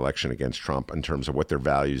into the election against Trump in terms of what their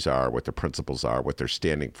values are, what their principles are, what they're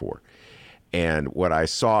standing for. And what I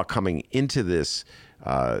saw coming into this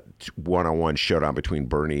one-on-one showdown between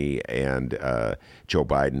Bernie and Joe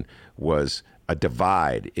Biden was a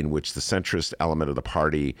divide in which the centrist element of the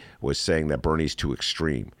party was saying that Bernie's too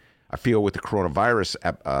extreme. I feel with the coronavirus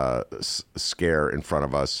scare in front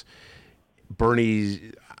of us,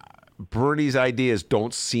 Bernie's ideas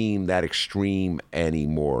don't seem that extreme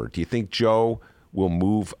anymore. Do you think Joe will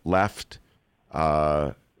move left?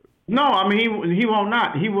 No, I mean, he will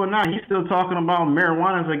not. He will not. He's still talking about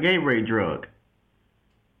marijuana as a gateway drug.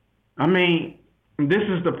 I mean, this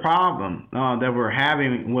is the problem that we're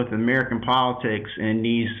having with American politics and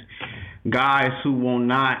these guys who will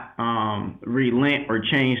not relent or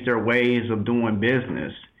change their ways of doing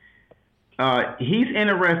business. He's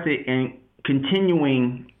interested in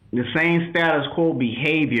continuing the same status quo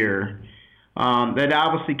behavior that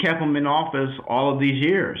obviously kept him in office all of these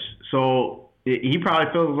years. So he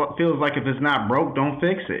probably feels like if it's not broke, don't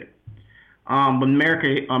fix it. But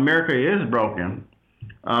America is broken.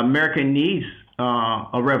 America needs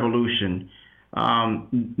a revolution.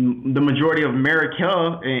 The majority of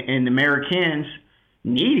America and Americans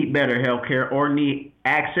need better health care or need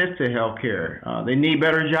access to health care. They need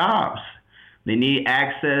better jobs. They need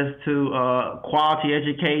access to quality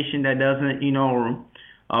education that doesn't,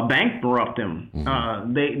 bankrupt them.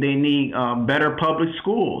 Mm-hmm. They need better public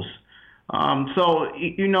schools. So,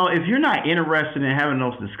 if you're not interested in having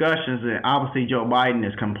those discussions, then obviously Joe Biden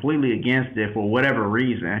is completely against it for whatever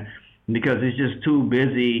reason, because he's just too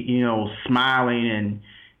busy, smiling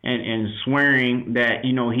and swearing that,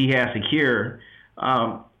 he has a cure.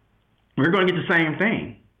 We're going to get the same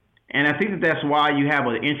thing. And I think that's why you have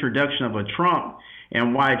an introduction of a Trump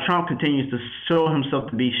and why Trump continues to show himself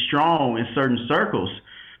to be strong in certain circles,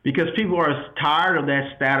 because people are tired of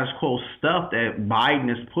that status quo stuff that Biden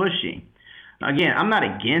is pushing. Again, I'm not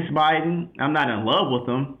against Biden. I'm not in love with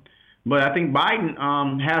him. But I think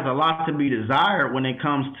Biden has a lot to be desired when it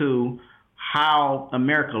comes to how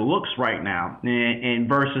America looks right now and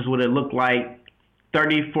versus what it looked like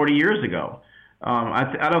 30, 40 years ago.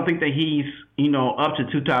 I don't think that he's, up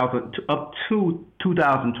to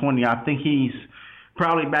 2020. I think he's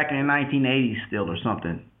probably back in the 1980s still or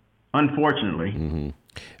something, unfortunately. Mm-hmm.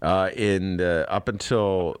 Up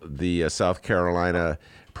until the South Carolina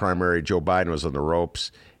primary, Joe Biden was on the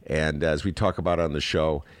ropes. And as we talk about on the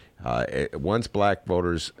show, once black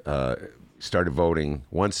voters started voting,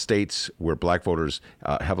 once states where black voters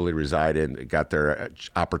heavily reside in got their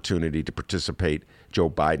opportunity to participate,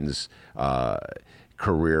 Joe Biden's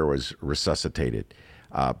career was resuscitated.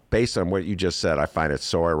 Based on what you just said, I find it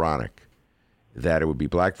so ironic that it would be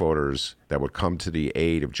black voters that would come to the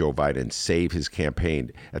aid of Joe Biden and save his campaign.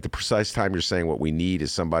 At the precise time you're saying what we need is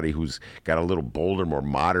somebody who's got a little bolder, more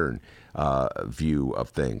modern view of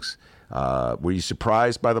things. Were you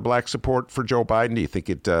surprised by the black support for Joe Biden? Do you think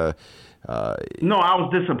it... No, I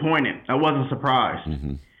was disappointed. I wasn't surprised.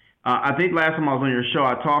 Mm-hmm. I think last time I was on your show,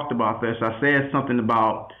 I talked about this. I said something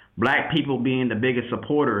about black people being the biggest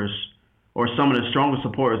supporters or some of the strongest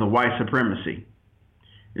supporters of white supremacy.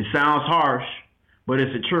 It sounds harsh, but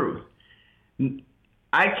it's the truth.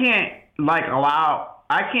 I can't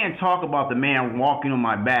talk about the man walking on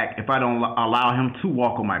my back if I don't allow him to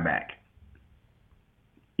walk on my back.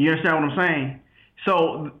 You understand what I'm saying?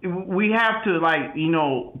 So we have to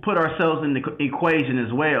put ourselves in the equation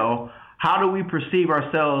as well. How do we perceive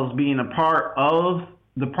ourselves being a part of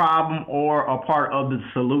the problem or a part of the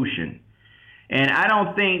solution? And I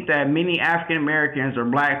don't think that many African Americans or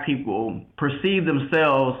black people perceive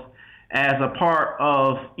themselves as a part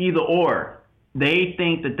of either or. They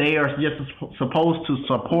think that they are just supposed to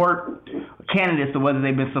support candidates, or whether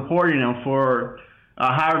they've been supporting them for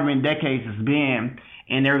however many decades it's been,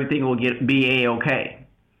 and everything will be A-okay.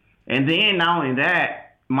 And then not only that,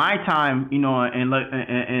 my time,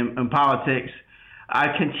 in politics,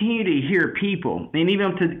 I continue to hear people, and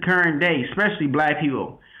even to the current day, especially black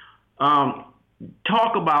people,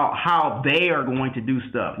 talk about how they are going to do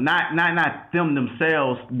stuff, not them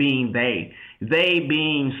themselves being they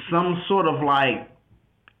being some sort of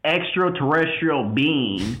extraterrestrial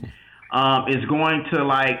being is going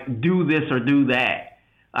to do this or do that.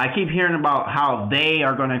 I keep hearing about how they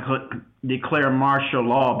are going to declare martial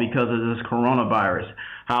law because of this coronavirus,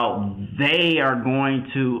 how they are going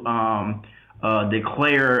to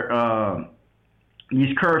declare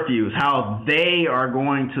these curfews, how they are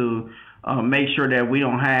going to make sure that we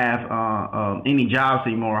don't have any jobs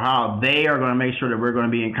anymore, how they are going to make sure that we're going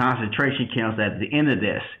to be in concentration camps at the end of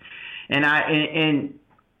this. And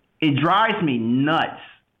it drives me nuts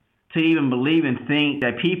to even believe and think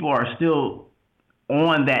that people are still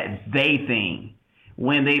on that they thing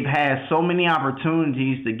when they've had so many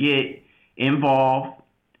opportunities to get involved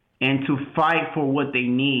and to fight for what they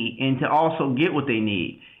need and to also get what they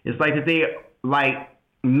need. It's like that they, like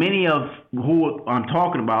many of who I'm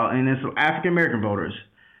talking about, and it's African-American voters,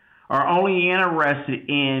 are only interested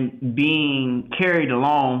in being carried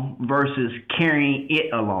along versus carrying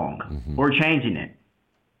it along or changing it.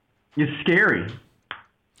 It's scary.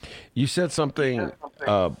 You said something,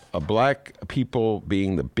 black people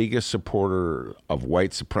being the biggest supporter of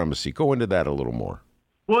white supremacy. Go into that a little more.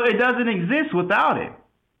 Well, it doesn't exist without it.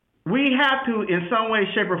 We have to, in some way,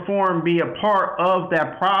 shape, or form, be a part of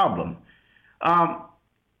that problem.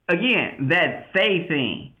 Again, that they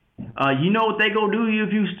thing. You know what they go do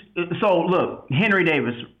if you. So look, Henry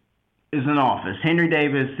Davis is in office. Henry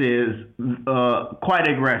Davis is quite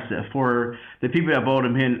aggressive for the people that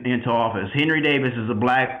voted him into office. Henry Davis is a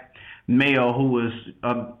black male who was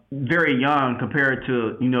very young compared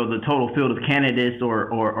to the total field of candidates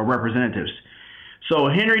or representatives. So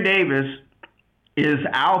Henry Davis is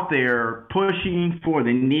out there pushing for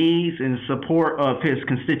the needs and support of his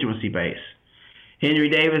constituency base. Henry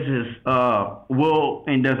Davis is will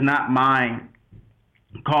and does not mind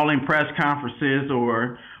calling press conferences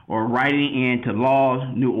or writing into laws,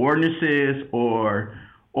 new ordinances, or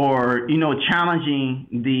challenging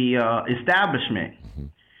the establishment.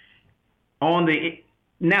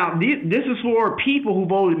 This is for people who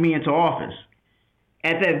voted me into office.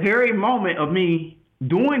 At that very moment of me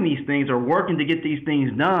doing these things or working to get these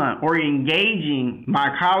things done or engaging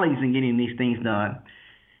my colleagues in getting these things done,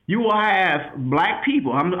 you will have black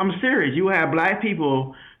people. I'm serious. You will have black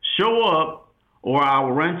people show up, or I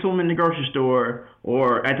will run to them in the grocery store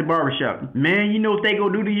or at the barbershop. Man, you know what they go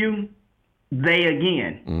do to you? They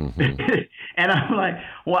again. And I'm like,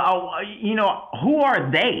 well, who are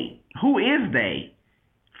they? Who is they?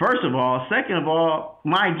 First of all. Second of all,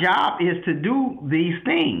 my job is to do these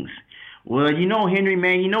things. Well, Henry,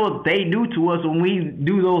 man, you know what they do to us when we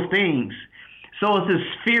do those things. So it's this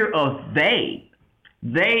fear of they.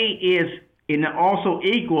 They is, and it also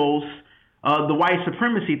equals the white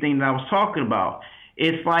supremacy thing that I was talking about.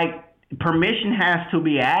 It's like permission has to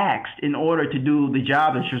be asked in order to do the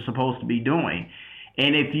job that you're supposed to be doing.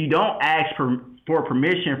 And if you don't ask for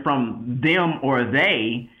permission from them or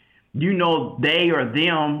they, they or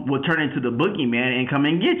them will turn into the boogeyman and come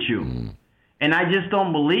and get you. And I just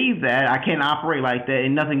don't believe that. I can't operate like that,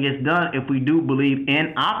 and nothing gets done if we do believe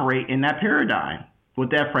and operate in that paradigm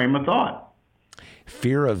with that frame of thought.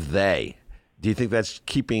 Fear of they. Do you think that's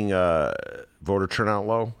keeping voter turnout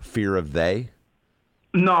low? Fear of they?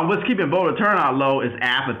 No, what's keeping voter turnout low is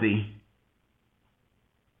apathy.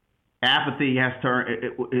 Apathy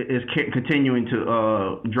is continuing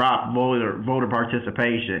to drop voter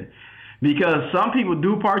participation. Because some people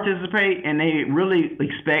do participate and they really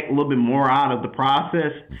expect a little bit more out of the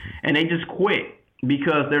process, and they just quit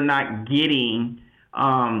because they're not getting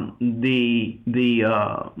the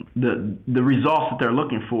results that they're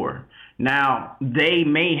looking for. Now, they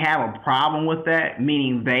may have a problem with that,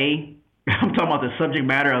 meaning I'm talking about the subject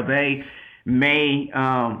matter of they may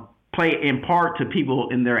play in part to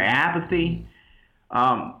people in their apathy.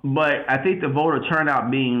 But I think the voter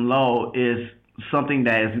turnout being low is something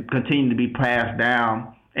that is continuing to be passed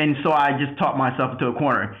down. And so I just talked myself into a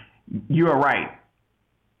corner. You are right.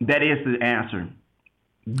 That is the answer.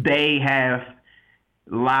 They have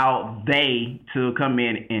allowed they to come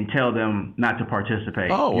in and tell them not to participate.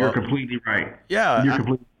 Oh, you're completely right. Yeah.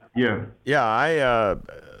 Yeah.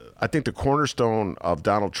 I think the cornerstone of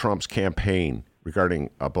Donald Trump's campaign regarding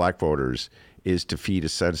black voters is to feed a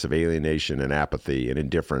sense of alienation and apathy and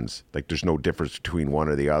indifference. Like there's no difference between one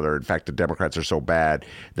or the other. In fact, the Democrats are so bad,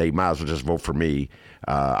 they might as well just vote for me.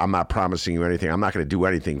 I'm not promising you anything. I'm not going to do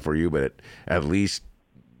anything for you, but at least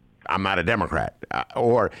I'm not a Democrat.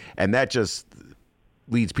 And that just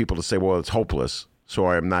leads people to say, well, it's hopeless, so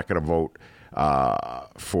I'm not going to vote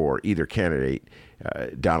for either candidate,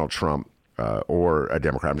 Donald Trump or a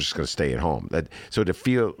Democrat. I'm just going to stay at home. So to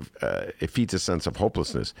feel it feeds a sense of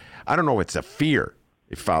hopelessness. I don't know if it's a fear.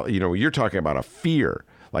 You're talking about a fear,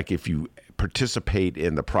 like if you participate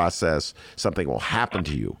in the process, something will happen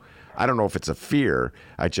to you. I don't know if it's a fear.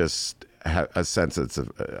 I just have a sense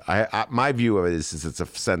my view of it is it's a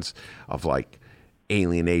sense of like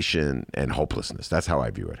alienation and hopelessness. That's how I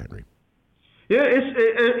view it, Henry. Yeah,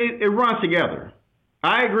 it runs together.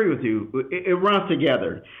 I agree with you. It runs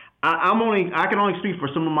together. I can only speak for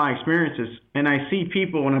some of my experiences, and I see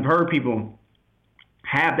people and I've heard people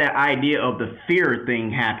have that idea of the fear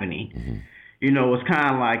thing happening. Mm-hmm. It's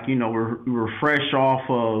kind of like, we're fresh off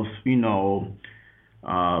of,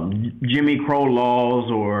 Jimmy Crow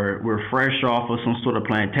laws, or we're fresh off of some sort of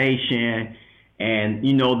plantation. And,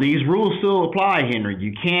 these rules still apply, Henry.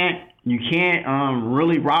 You can't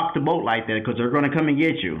really rock the boat like that, because they're going to come and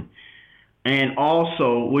get you. And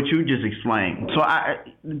also what you just explained. So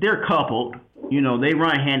they're coupled. They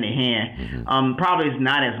run hand in hand. Mm-hmm. Probably it's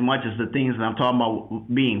not as much as the things that I'm talking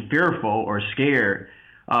about being fearful or scared,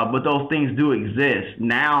 but those things do exist.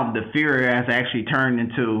 Now the fear has actually turned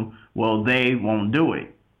into, well, they won't do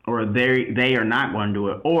it, or they are not going to do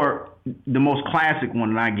it. Or the most classic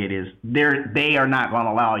one that I get is they are not going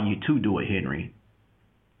to allow you to do it, Henry.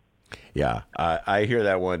 Yeah, I hear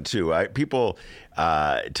that one too. People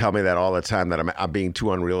tell me that all the time, that I'm being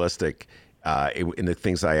too unrealistic in the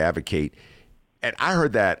things I advocate. And I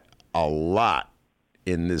heard that a lot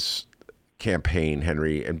in this campaign,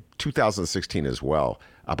 Henry, in 2016 as well,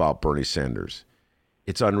 about Bernie Sanders.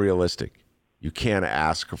 It's unrealistic. You can't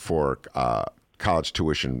ask for college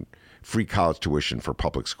tuition, free college tuition for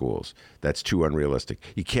public schools. That's too unrealistic.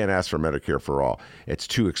 You can't ask for Medicare for all. It's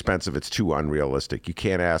too expensive. It's too unrealistic. You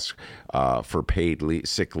can't ask for paid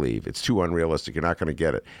sick leave. It's too unrealistic. You're not going to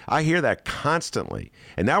get it. I hear that constantly.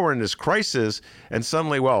 And now we're in this crisis, and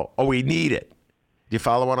suddenly, we need it. Do you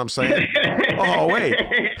follow what I'm saying? Oh, wait.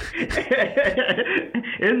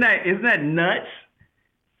 Isn't that nuts?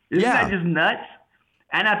 Isn't that just nuts?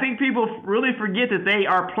 And I think people really forget that they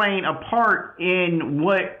are playing a part in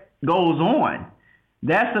what goes on.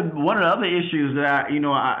 That's one of the other issues that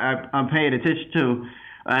I'm paying attention to,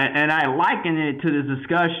 and I liken it to this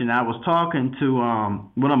discussion. I was talking to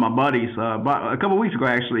one of my buddies about a couple of weeks ago,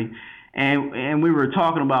 actually, and we were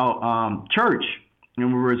talking about church,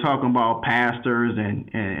 and we were talking about pastors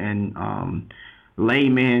and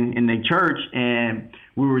laymen in the church, and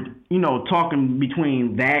we were talking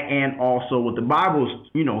between that and also what the Bible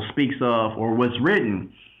speaks of, or what's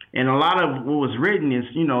written. And a lot of what was written is,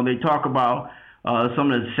 they talk about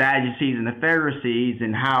some of the Sadducees and the Pharisees,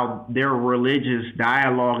 and how their religious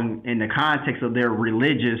dialogue in the context of their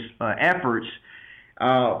religious efforts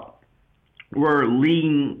were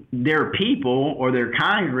leading their people or their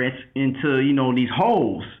congregants into, these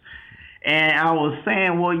holes. And I was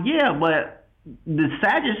saying, well, yeah, but the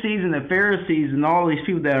Sadducees and the Pharisees and all these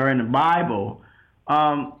people that are in the Bible,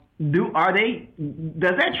 does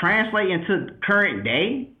that translate into current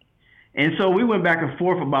day? And so we went back and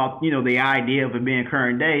forth about, the idea of it being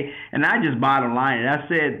current day. And I just bottom line it. I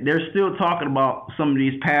said, they're still talking about some of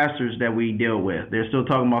these pastors that we deal with. They're still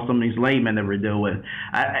talking about some of these laymen that we deal with.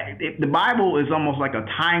 The Bible is almost like a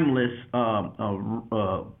timeless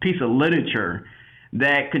piece of literature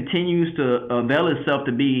that continues to avail itself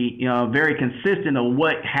to be very consistent of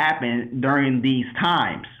what happened during these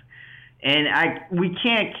times. And we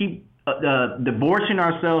can't keep divorcing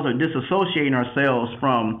ourselves or disassociating ourselves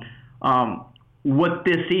from what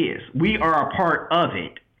this is. We are a part of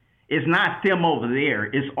it. It's not them over there.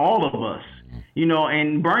 It's all of us.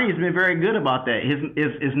 And Bernie's been very good about that.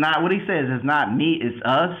 It's not what he says. It's not me. It's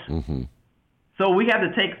us. Mm-hmm. So we have to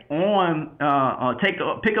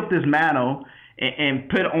pick up this mantle and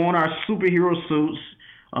put on our superhero suits,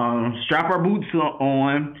 strap our boots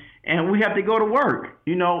on, and we have to go to work.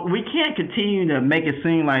 We can't continue to make it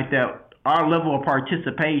seem like that our level of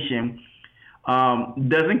participation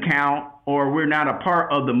doesn't count, or we're not a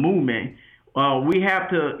part of the movement. We have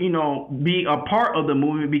to, be a part of the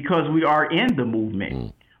movement because we are in the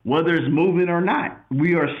movement. Whether it's moving or not,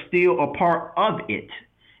 we are still a part of it.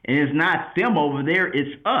 And it's not them over there,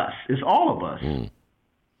 it's us. It's all of us.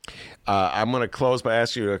 I'm going to close by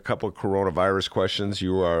asking you a couple of coronavirus questions.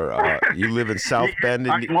 You live in South Bend.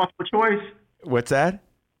 Multiple choice? What's that?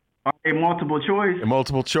 A multiple choice. A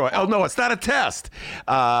multiple choice. Oh no, it's not a test.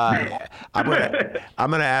 I'm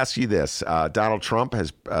gonna ask you this. Donald Trump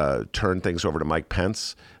has turned things over to Mike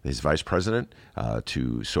Pence, his vice president,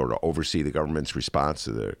 to sort of oversee the government's response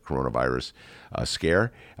to the coronavirus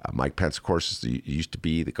scare. Mike Pence, of course, used to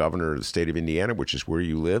be the governor of the state of Indiana, which is where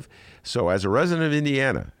you live. So as a resident of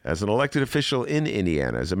Indiana, as an elected official in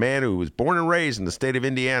Indiana, as a man who was born and raised in the state of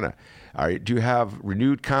Indiana, do you have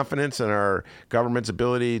renewed confidence in our government's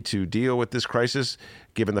ability to deal with this crisis,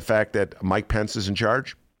 given the fact that Mike Pence is in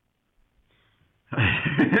charge?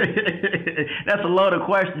 That's a loaded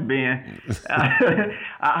question, Ben.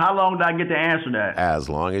 How long do I get to answer that? As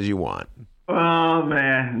long as you want. Oh,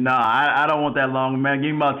 man. No, I don't want that long, man.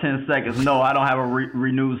 Give me about 10 seconds. No, I don't have a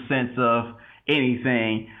renewed sense of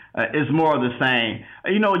anything. it's more of the same.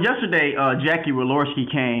 Yesterday, Jackie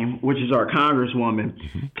Walorski came, which is our congresswoman,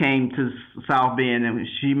 came to South Bend, and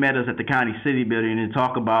she met us at the County City Building to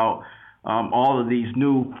talk about all of these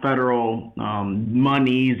new federal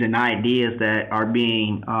monies and ideas that are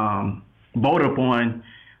being voted upon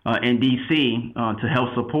in D.C. To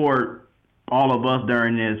help support all of us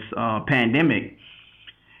during this pandemic.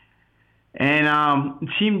 And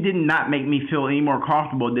she did not make me feel any more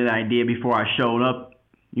comfortable than I did before I showed up.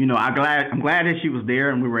 I'm glad that she was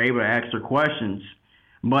there and we were able to ask her questions.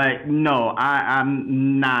 But no,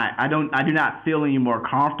 I'm not. I do not feel any more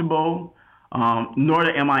comfortable. Nor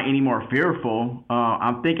am I any more fearful.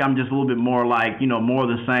 I think I'm just a little bit more like, more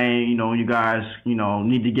of the same. You guys,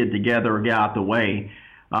 need to get together or get out the way.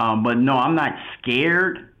 But no, I'm not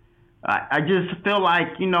scared. I just feel like,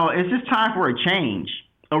 it's just time for a change.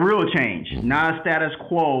 A real change, not a status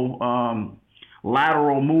quo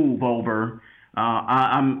lateral move over.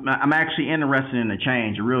 I'm actually interested in a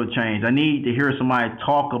change, a real change. I need to hear somebody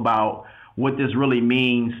talk about what this really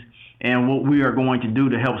means and what we are going to do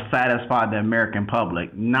to help satisfy the American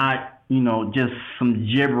public, not, just some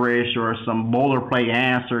gibberish or some boilerplate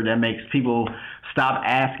answer that makes people stop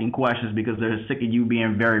asking questions because they're sick of you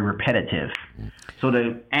being very repetitive. So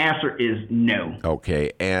the answer is no.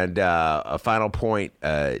 Okay, and a final point.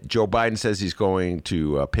 Joe Biden says he's going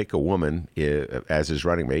to pick a woman as his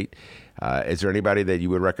running mate. Is there anybody that you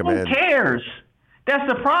would recommend? Who cares? That's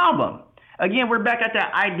the problem. Again, we're back at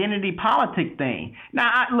that identity politic thing. Now,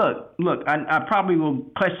 I probably will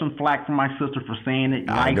catch some flack from my sister for saying it like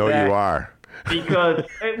that. I know you are. Because,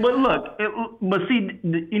 but see,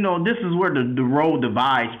 this is where the road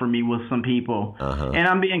divides for me with some people. And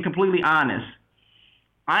I'm being completely honest.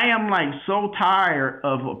 I am so tired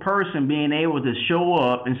of a person being able to show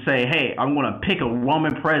up and say, hey, I'm going to pick a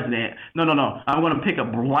woman president. No. I'm going to pick a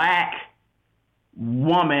black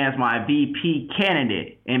woman as my VP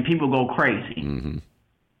candidate, and people go crazy.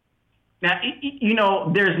 Now,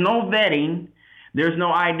 there's no vetting. There's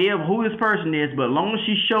no idea of who this person is, but as long as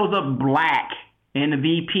she shows up black in the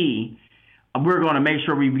VP, we're going to make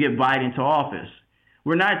sure we get Biden into office.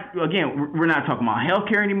 We're not talking about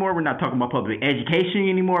healthcare anymore. We're not talking about public education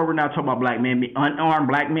anymore. We're not talking about unarmed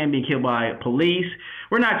black men being killed by police.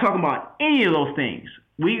 We're not talking about any of those things.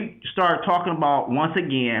 We start talking about, once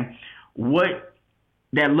again, what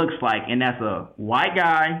that looks like, and that's a white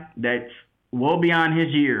guy that's well beyond his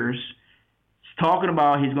years talking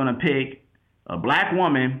about he's going to pick a black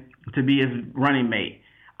woman to be his running mate.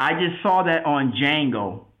 I just saw that on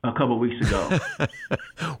Django a couple of weeks ago.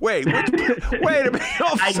 Wait a minute.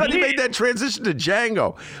 All of a sudden you made that transition to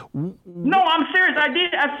Django. No, I'm serious. I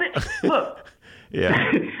did. I said, look. Yeah.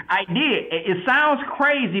 I did. It sounds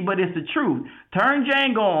crazy, but it's the truth. Turn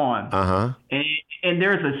Django on. And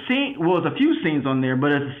there's a scene, there's a few scenes on there, but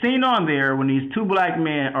there's a scene on there when these two black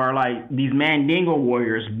men are like these Mandingo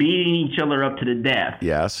warriors beating each other up to the death.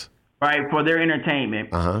 Yes. Right, for their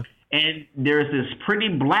entertainment. And there's this pretty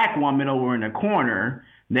black woman over in the corner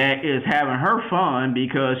that is having her fun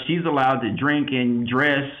because she's allowed to drink and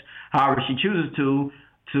dress however she chooses to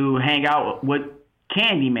hang out with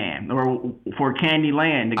Candyman or for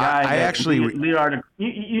Candyland, the guy.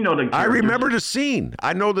 I remember the scene.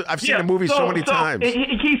 I know that I've seen the movie so many times.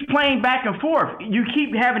 It keeps playing back and forth. You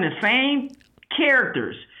keep having the same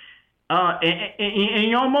characters. And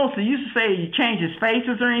you almost used to say you change his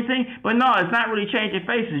faces or anything, but no, it's not really changing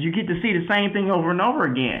faces. You get to see the same thing over and over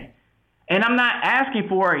again. And I'm not asking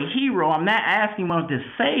for a hero. I'm not asking him to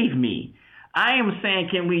save me. I am saying,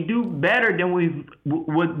 can we do better than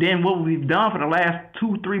what we've done for the last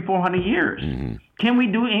 200, 300, 400 years? Can we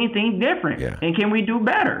do anything different? Yeah. And can we do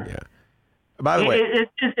better? Yeah. By the way,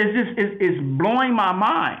 it's blowing my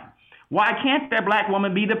mind. Why can't that black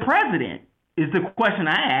woman be the president? Is the question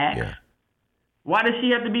I ask. Yeah. Why does she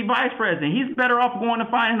have to be vice president? He's better off going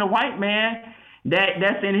to finding a white man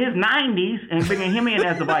that's in his 90s and bringing him in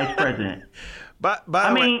as the vice president. But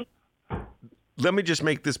let me just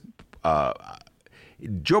make this.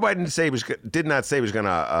 Joe Biden did not say he was going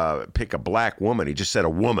to pick a black woman. He just said a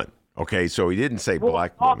woman. Okay, so he didn't say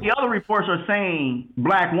black woman. All the other reports are saying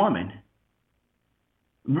black woman.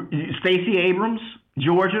 Stacey Abrams,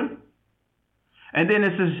 Georgia. And then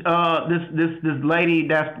this lady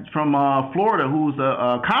that's from Florida who's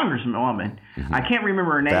a congresswoman. I can't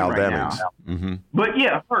remember her name Val right Demings. now. But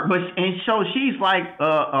yeah, and so she's like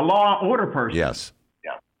a law and order person. Yes.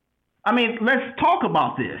 Yeah. I mean, let's talk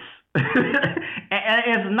about this. And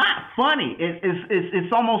it's not funny.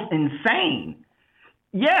 It's almost insane.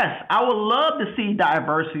 Yes, I would love to see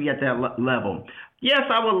diversity at that level. Yes,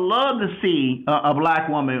 I would love to see a black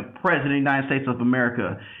woman president of the United States of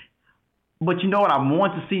America. But you know what I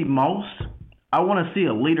want to see most? I want to see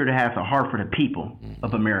a leader that has a heart for the people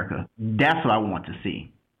of America. That's what I want to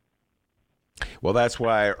see. Well, that's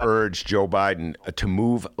why I urge Joe Biden to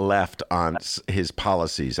move left on his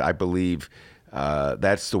policies. I believe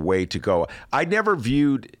that's the way to go. I never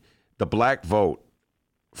viewed the black vote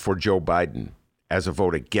for Joe Biden as a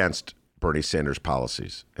vote against Bernie Sanders'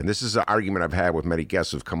 policies. And this is an argument I've had with many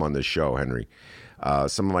guests who've come on this show, Henry.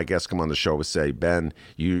 Some of my guests come on the show and say, Ben,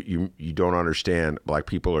 you don't understand. Black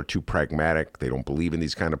people are too pragmatic. They don't believe in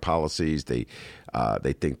these kind of policies. They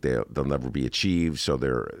think they'll never be achieved. So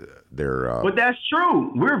they're. But that's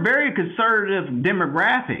true. We're a very conservative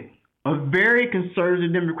demographic,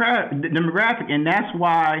 and that's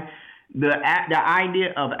why the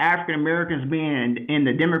idea of African Americans being in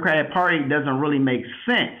the Democratic Party doesn't really make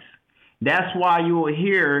sense. That's why you will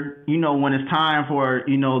hear, when it's time for,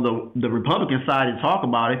 the Republican side to talk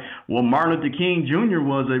about it, well, Martin Luther King Jr.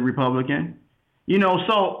 was a Republican.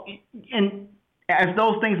 So, and as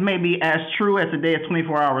those things may be as true as the day is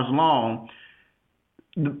 24 hours long,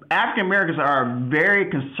 the African Americans are a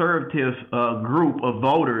very conservative group of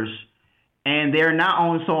voters, and they're not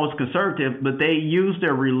only so conservative, but they use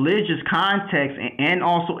their religious context and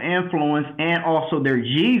also influence and also their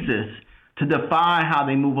Jesus to define how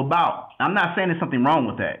they move about. I'm not saying there's something wrong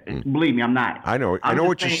with that. Believe me, I'm not. I know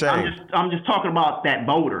what you're saying. I'm just talking about that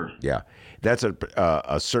voter. Yeah, that's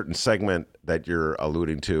a certain segment that you're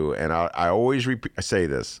alluding to, and I always say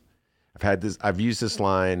this. I've used this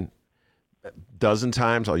line a dozen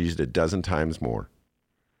times. I'll use it a dozen times more.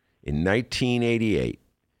 In 1988,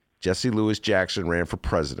 Jesse Louis Jackson ran for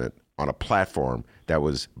president on a platform that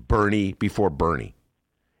was Bernie before Bernie.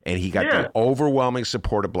 And he got the overwhelming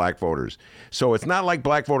support of black voters. So it's not like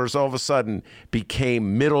black voters all of a sudden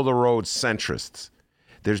became middle-of-the-road centrists.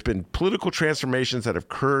 There's been political transformations that have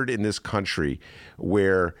occurred in this country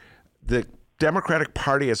where the Democratic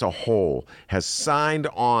Party as a whole has signed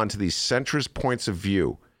on to these centrist points of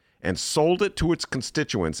view and sold it to its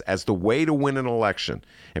constituents as the way to win an election.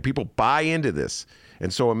 And people buy into this.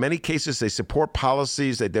 And so in many cases, they support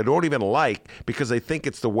policies that they don't even like because they think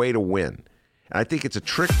it's the way to win. And I think it's a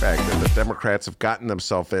trick factor that Democrats have gotten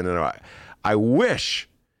themselves in. And I wish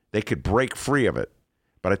they could break free of it.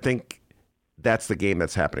 But I think that's the game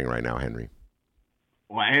that's happening right now, Henry.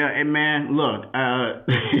 Well, hey, man, look,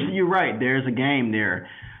 you're right. There's a game there.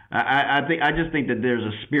 I just think that there's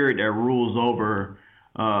a spirit that rules over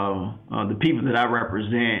the people that I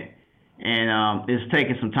represent. And it's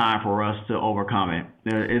taking some time for us to overcome it.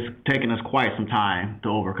 It's taken us quite some time to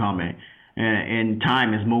overcome it. And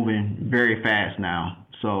time is moving very fast now.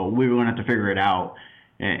 So we're going to have to figure it out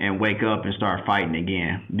and wake up and start fighting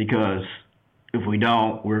again. Because if we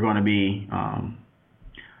don't, we're going to be,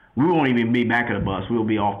 we won't even be back at the bus. We'll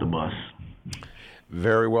be off the bus.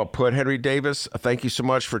 Very well put. Henry Davis, thank you so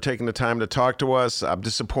much for taking the time to talk to us. I'm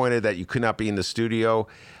disappointed that you could not be in the studio.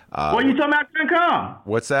 What you talking about? Couldn't come.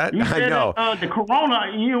 What's that? You said I know. The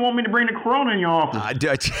corona. You want me to bring the corona in your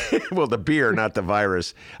office? Well, the beer, not the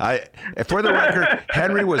virus. For the record,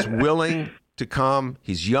 Henry was willing to come.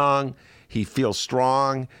 He's young. He feels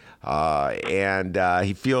strong, and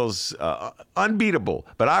he feels unbeatable.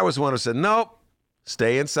 But I was the one who said, nope,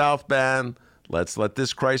 stay in South Bend. Let's let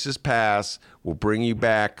this crisis pass. We'll bring you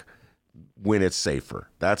back when it's safer.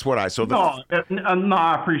 That's what I. So no,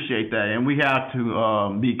 I appreciate that, and we have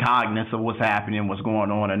to be cognizant of what's happening, what's going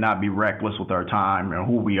on, and not be reckless with our time and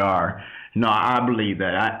who we are. No, I believe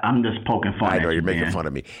that. I'm just poking fun. I know you're making fun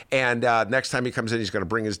of me. And next time he comes in, he's going to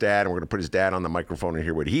bring his dad, and we're going to put his dad on the microphone and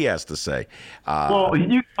hear what he has to say. Well,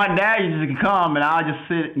 my dad just can come, and I'll just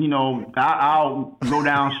sit. I'll go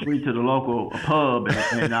down the street to the local pub,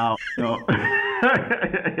 and I'll,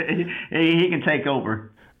 he can take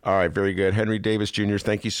over. All right, very good. Henry Davis Jr.,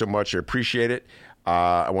 thank you so much. I appreciate it.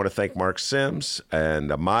 I want to thank Marc Sims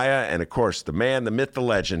and Maya, and, of course, the man, the myth, the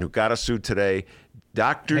legend who got us sued today,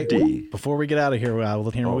 Dr. D. Before we get out of here,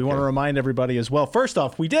 we want to remind everybody as well. First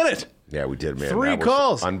off, we did it. Yeah, we did, man. 3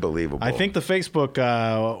 calls. Unbelievable. I think the Facebook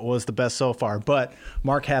was the best so far, but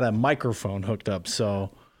Mark had a microphone hooked up, so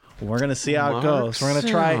we're going to see how it goes. We're going to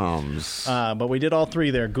try. But we did all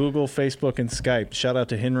 3 there, Google, Facebook, and Skype. Shout out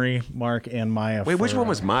to Henry, Mark, and Maya. Wait, which one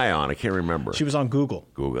was Maya on? I can't remember. She was on Google.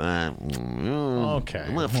 Google. Okay.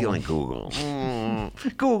 I'm not feeling Google.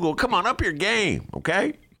 Google, come on, up your game,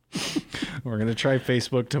 okay? We're going to try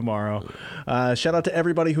Facebook tomorrow. Shout out to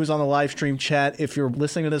everybody who's on the live stream chat. If you're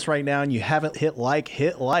listening to this right now and you haven't hit like,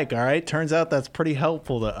 all right? Turns out that's pretty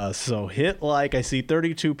helpful to us. So hit like. I see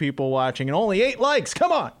 32 people watching and only 8 likes.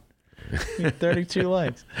 Come on. 32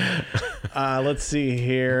 likes. Let's see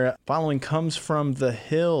here. Following comes from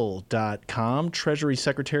thehill.com. Treasury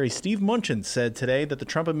Secretary Steve Mnuchin said today that the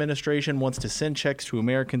Trump administration wants to send checks to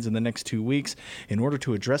Americans in the next 2 weeks in order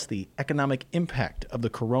to address the economic impact of the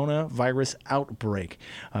coronavirus outbreak.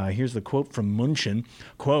 Here's the quote from Mnuchin.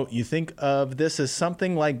 Quote, "You think of this as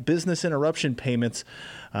something like business interruption payments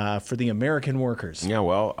for the American workers." Yeah,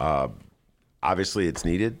 well, obviously it's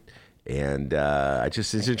needed. And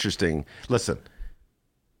it's interesting. Listen,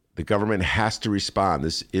 the government has to respond.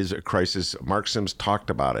 This is a crisis. Marc Sims talked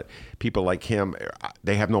about it. People like him,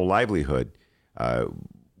 they have no livelihood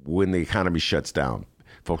when the economy shuts down.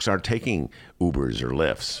 Folks aren't taking Ubers or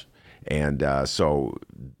Lyfts. And so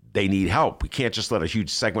they need help. We can't just let a huge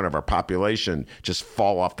segment of our population just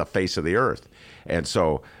fall off the face of the earth. And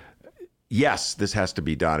so, yes, this has to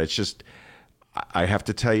be done. It's just, I have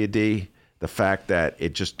to tell you, D, the fact that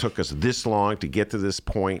it just took us this long to get to this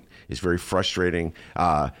point is very frustrating.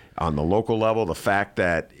 On the local level, the fact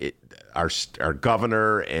that our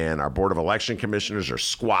governor and our Board of Election Commissioners are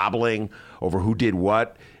squabbling over who did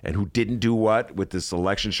what and who didn't do what with this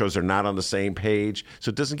election shows they're not on the same page. So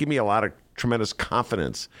it doesn't give me a lot of tremendous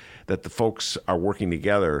confidence that the folks are working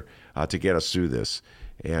together to get us through this.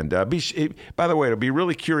 And by the way, it'll be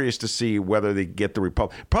really curious to see whether they get the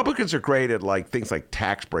Republicans are great at things like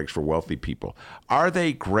tax breaks for wealthy people. Are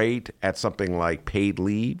they great at something like paid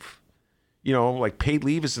leave? Paid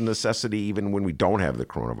leave is a necessity even when we don't have the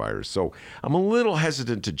coronavirus. So I'm a little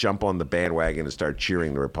hesitant to jump on the bandwagon and start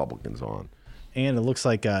cheering the Republicans on. And it looks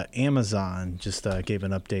like Amazon just gave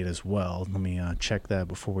an update as well. Let me check that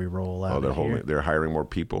before we roll out. They're hiring more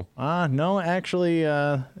people? No, actually,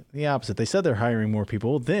 the opposite. They said they're hiring more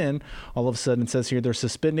people. Then, all of a sudden, it says here they're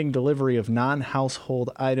suspending delivery of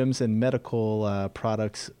non-household items and medical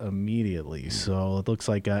products immediately. So it looks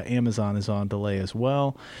like Amazon is on delay as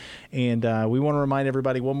well. And we want to remind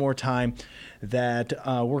everybody one more time that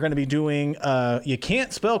we're going to be doing You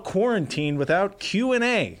Can't Spell Quarantine Without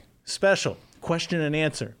Q&A special. Question and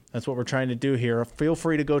answer. That's what we're trying to do here. Feel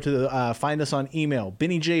free to go to find us on email,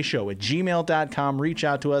 BennyJShow@gmail.com. Reach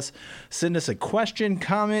out to us. Send us a question,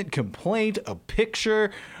 comment, complaint, a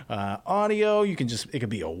picture, audio. It could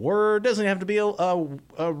be a word. It doesn't have to be a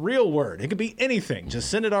real word. It could be anything.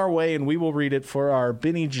 Just send it our way and we will read it for our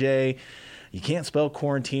Benny J. You Can't Spell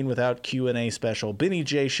Quarantine Without Q&A special.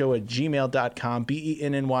 BennyJShow@gmail.com.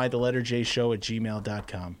 BENNY, the letter J,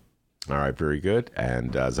 show@gmail.com. All right, very good.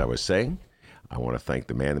 And as I was saying, I want to thank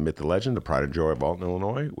the man, the myth, the legend, the pride and joy of Alton,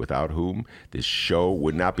 Illinois, without whom this show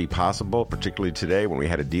would not be possible, particularly today when we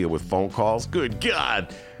had to deal with phone calls. Good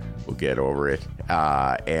God! We'll get over it.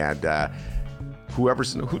 There's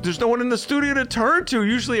no one in the studio to turn to.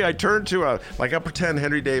 Usually I turn to, I'll pretend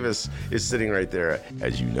Henry Davis is sitting right there.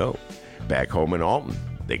 As you know, back home in Alton,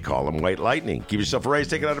 they call him White Lightning. Give yourself a raise,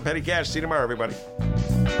 take it out of petty cash. See you tomorrow, everybody.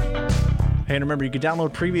 And remember, you can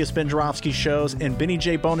download previous Ben Joravsky shows and Benny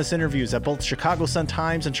J bonus interviews at both Chicago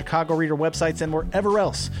Sun-Times and Chicago Reader websites and wherever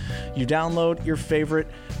else you download your favorite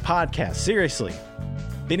podcast. Seriously,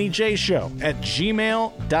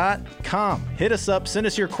 BennyJShow@gmail.com. Hit us up, send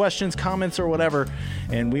us your questions, comments, or whatever,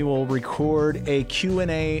 and we will record a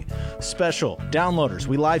Q&A special. Downloaders,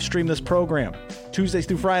 we live stream this program Tuesdays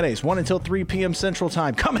through Fridays, 1 until 3 p.m. Central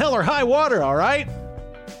Time. Come hell or high water, all right?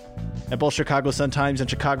 At both Chicago Sun-Times and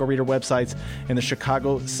Chicago Reader websites and the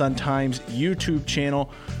Chicago Sun-Times YouTube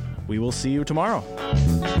channel. We will see you tomorrow.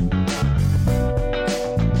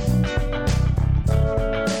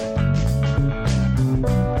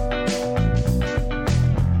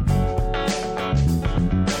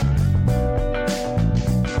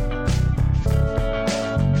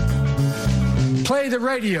 Play the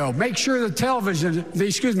radio. Make sure the television,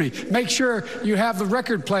 make sure you have the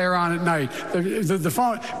record player on at night. The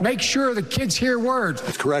phone. Make sure the kids hear words.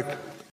 That's correct.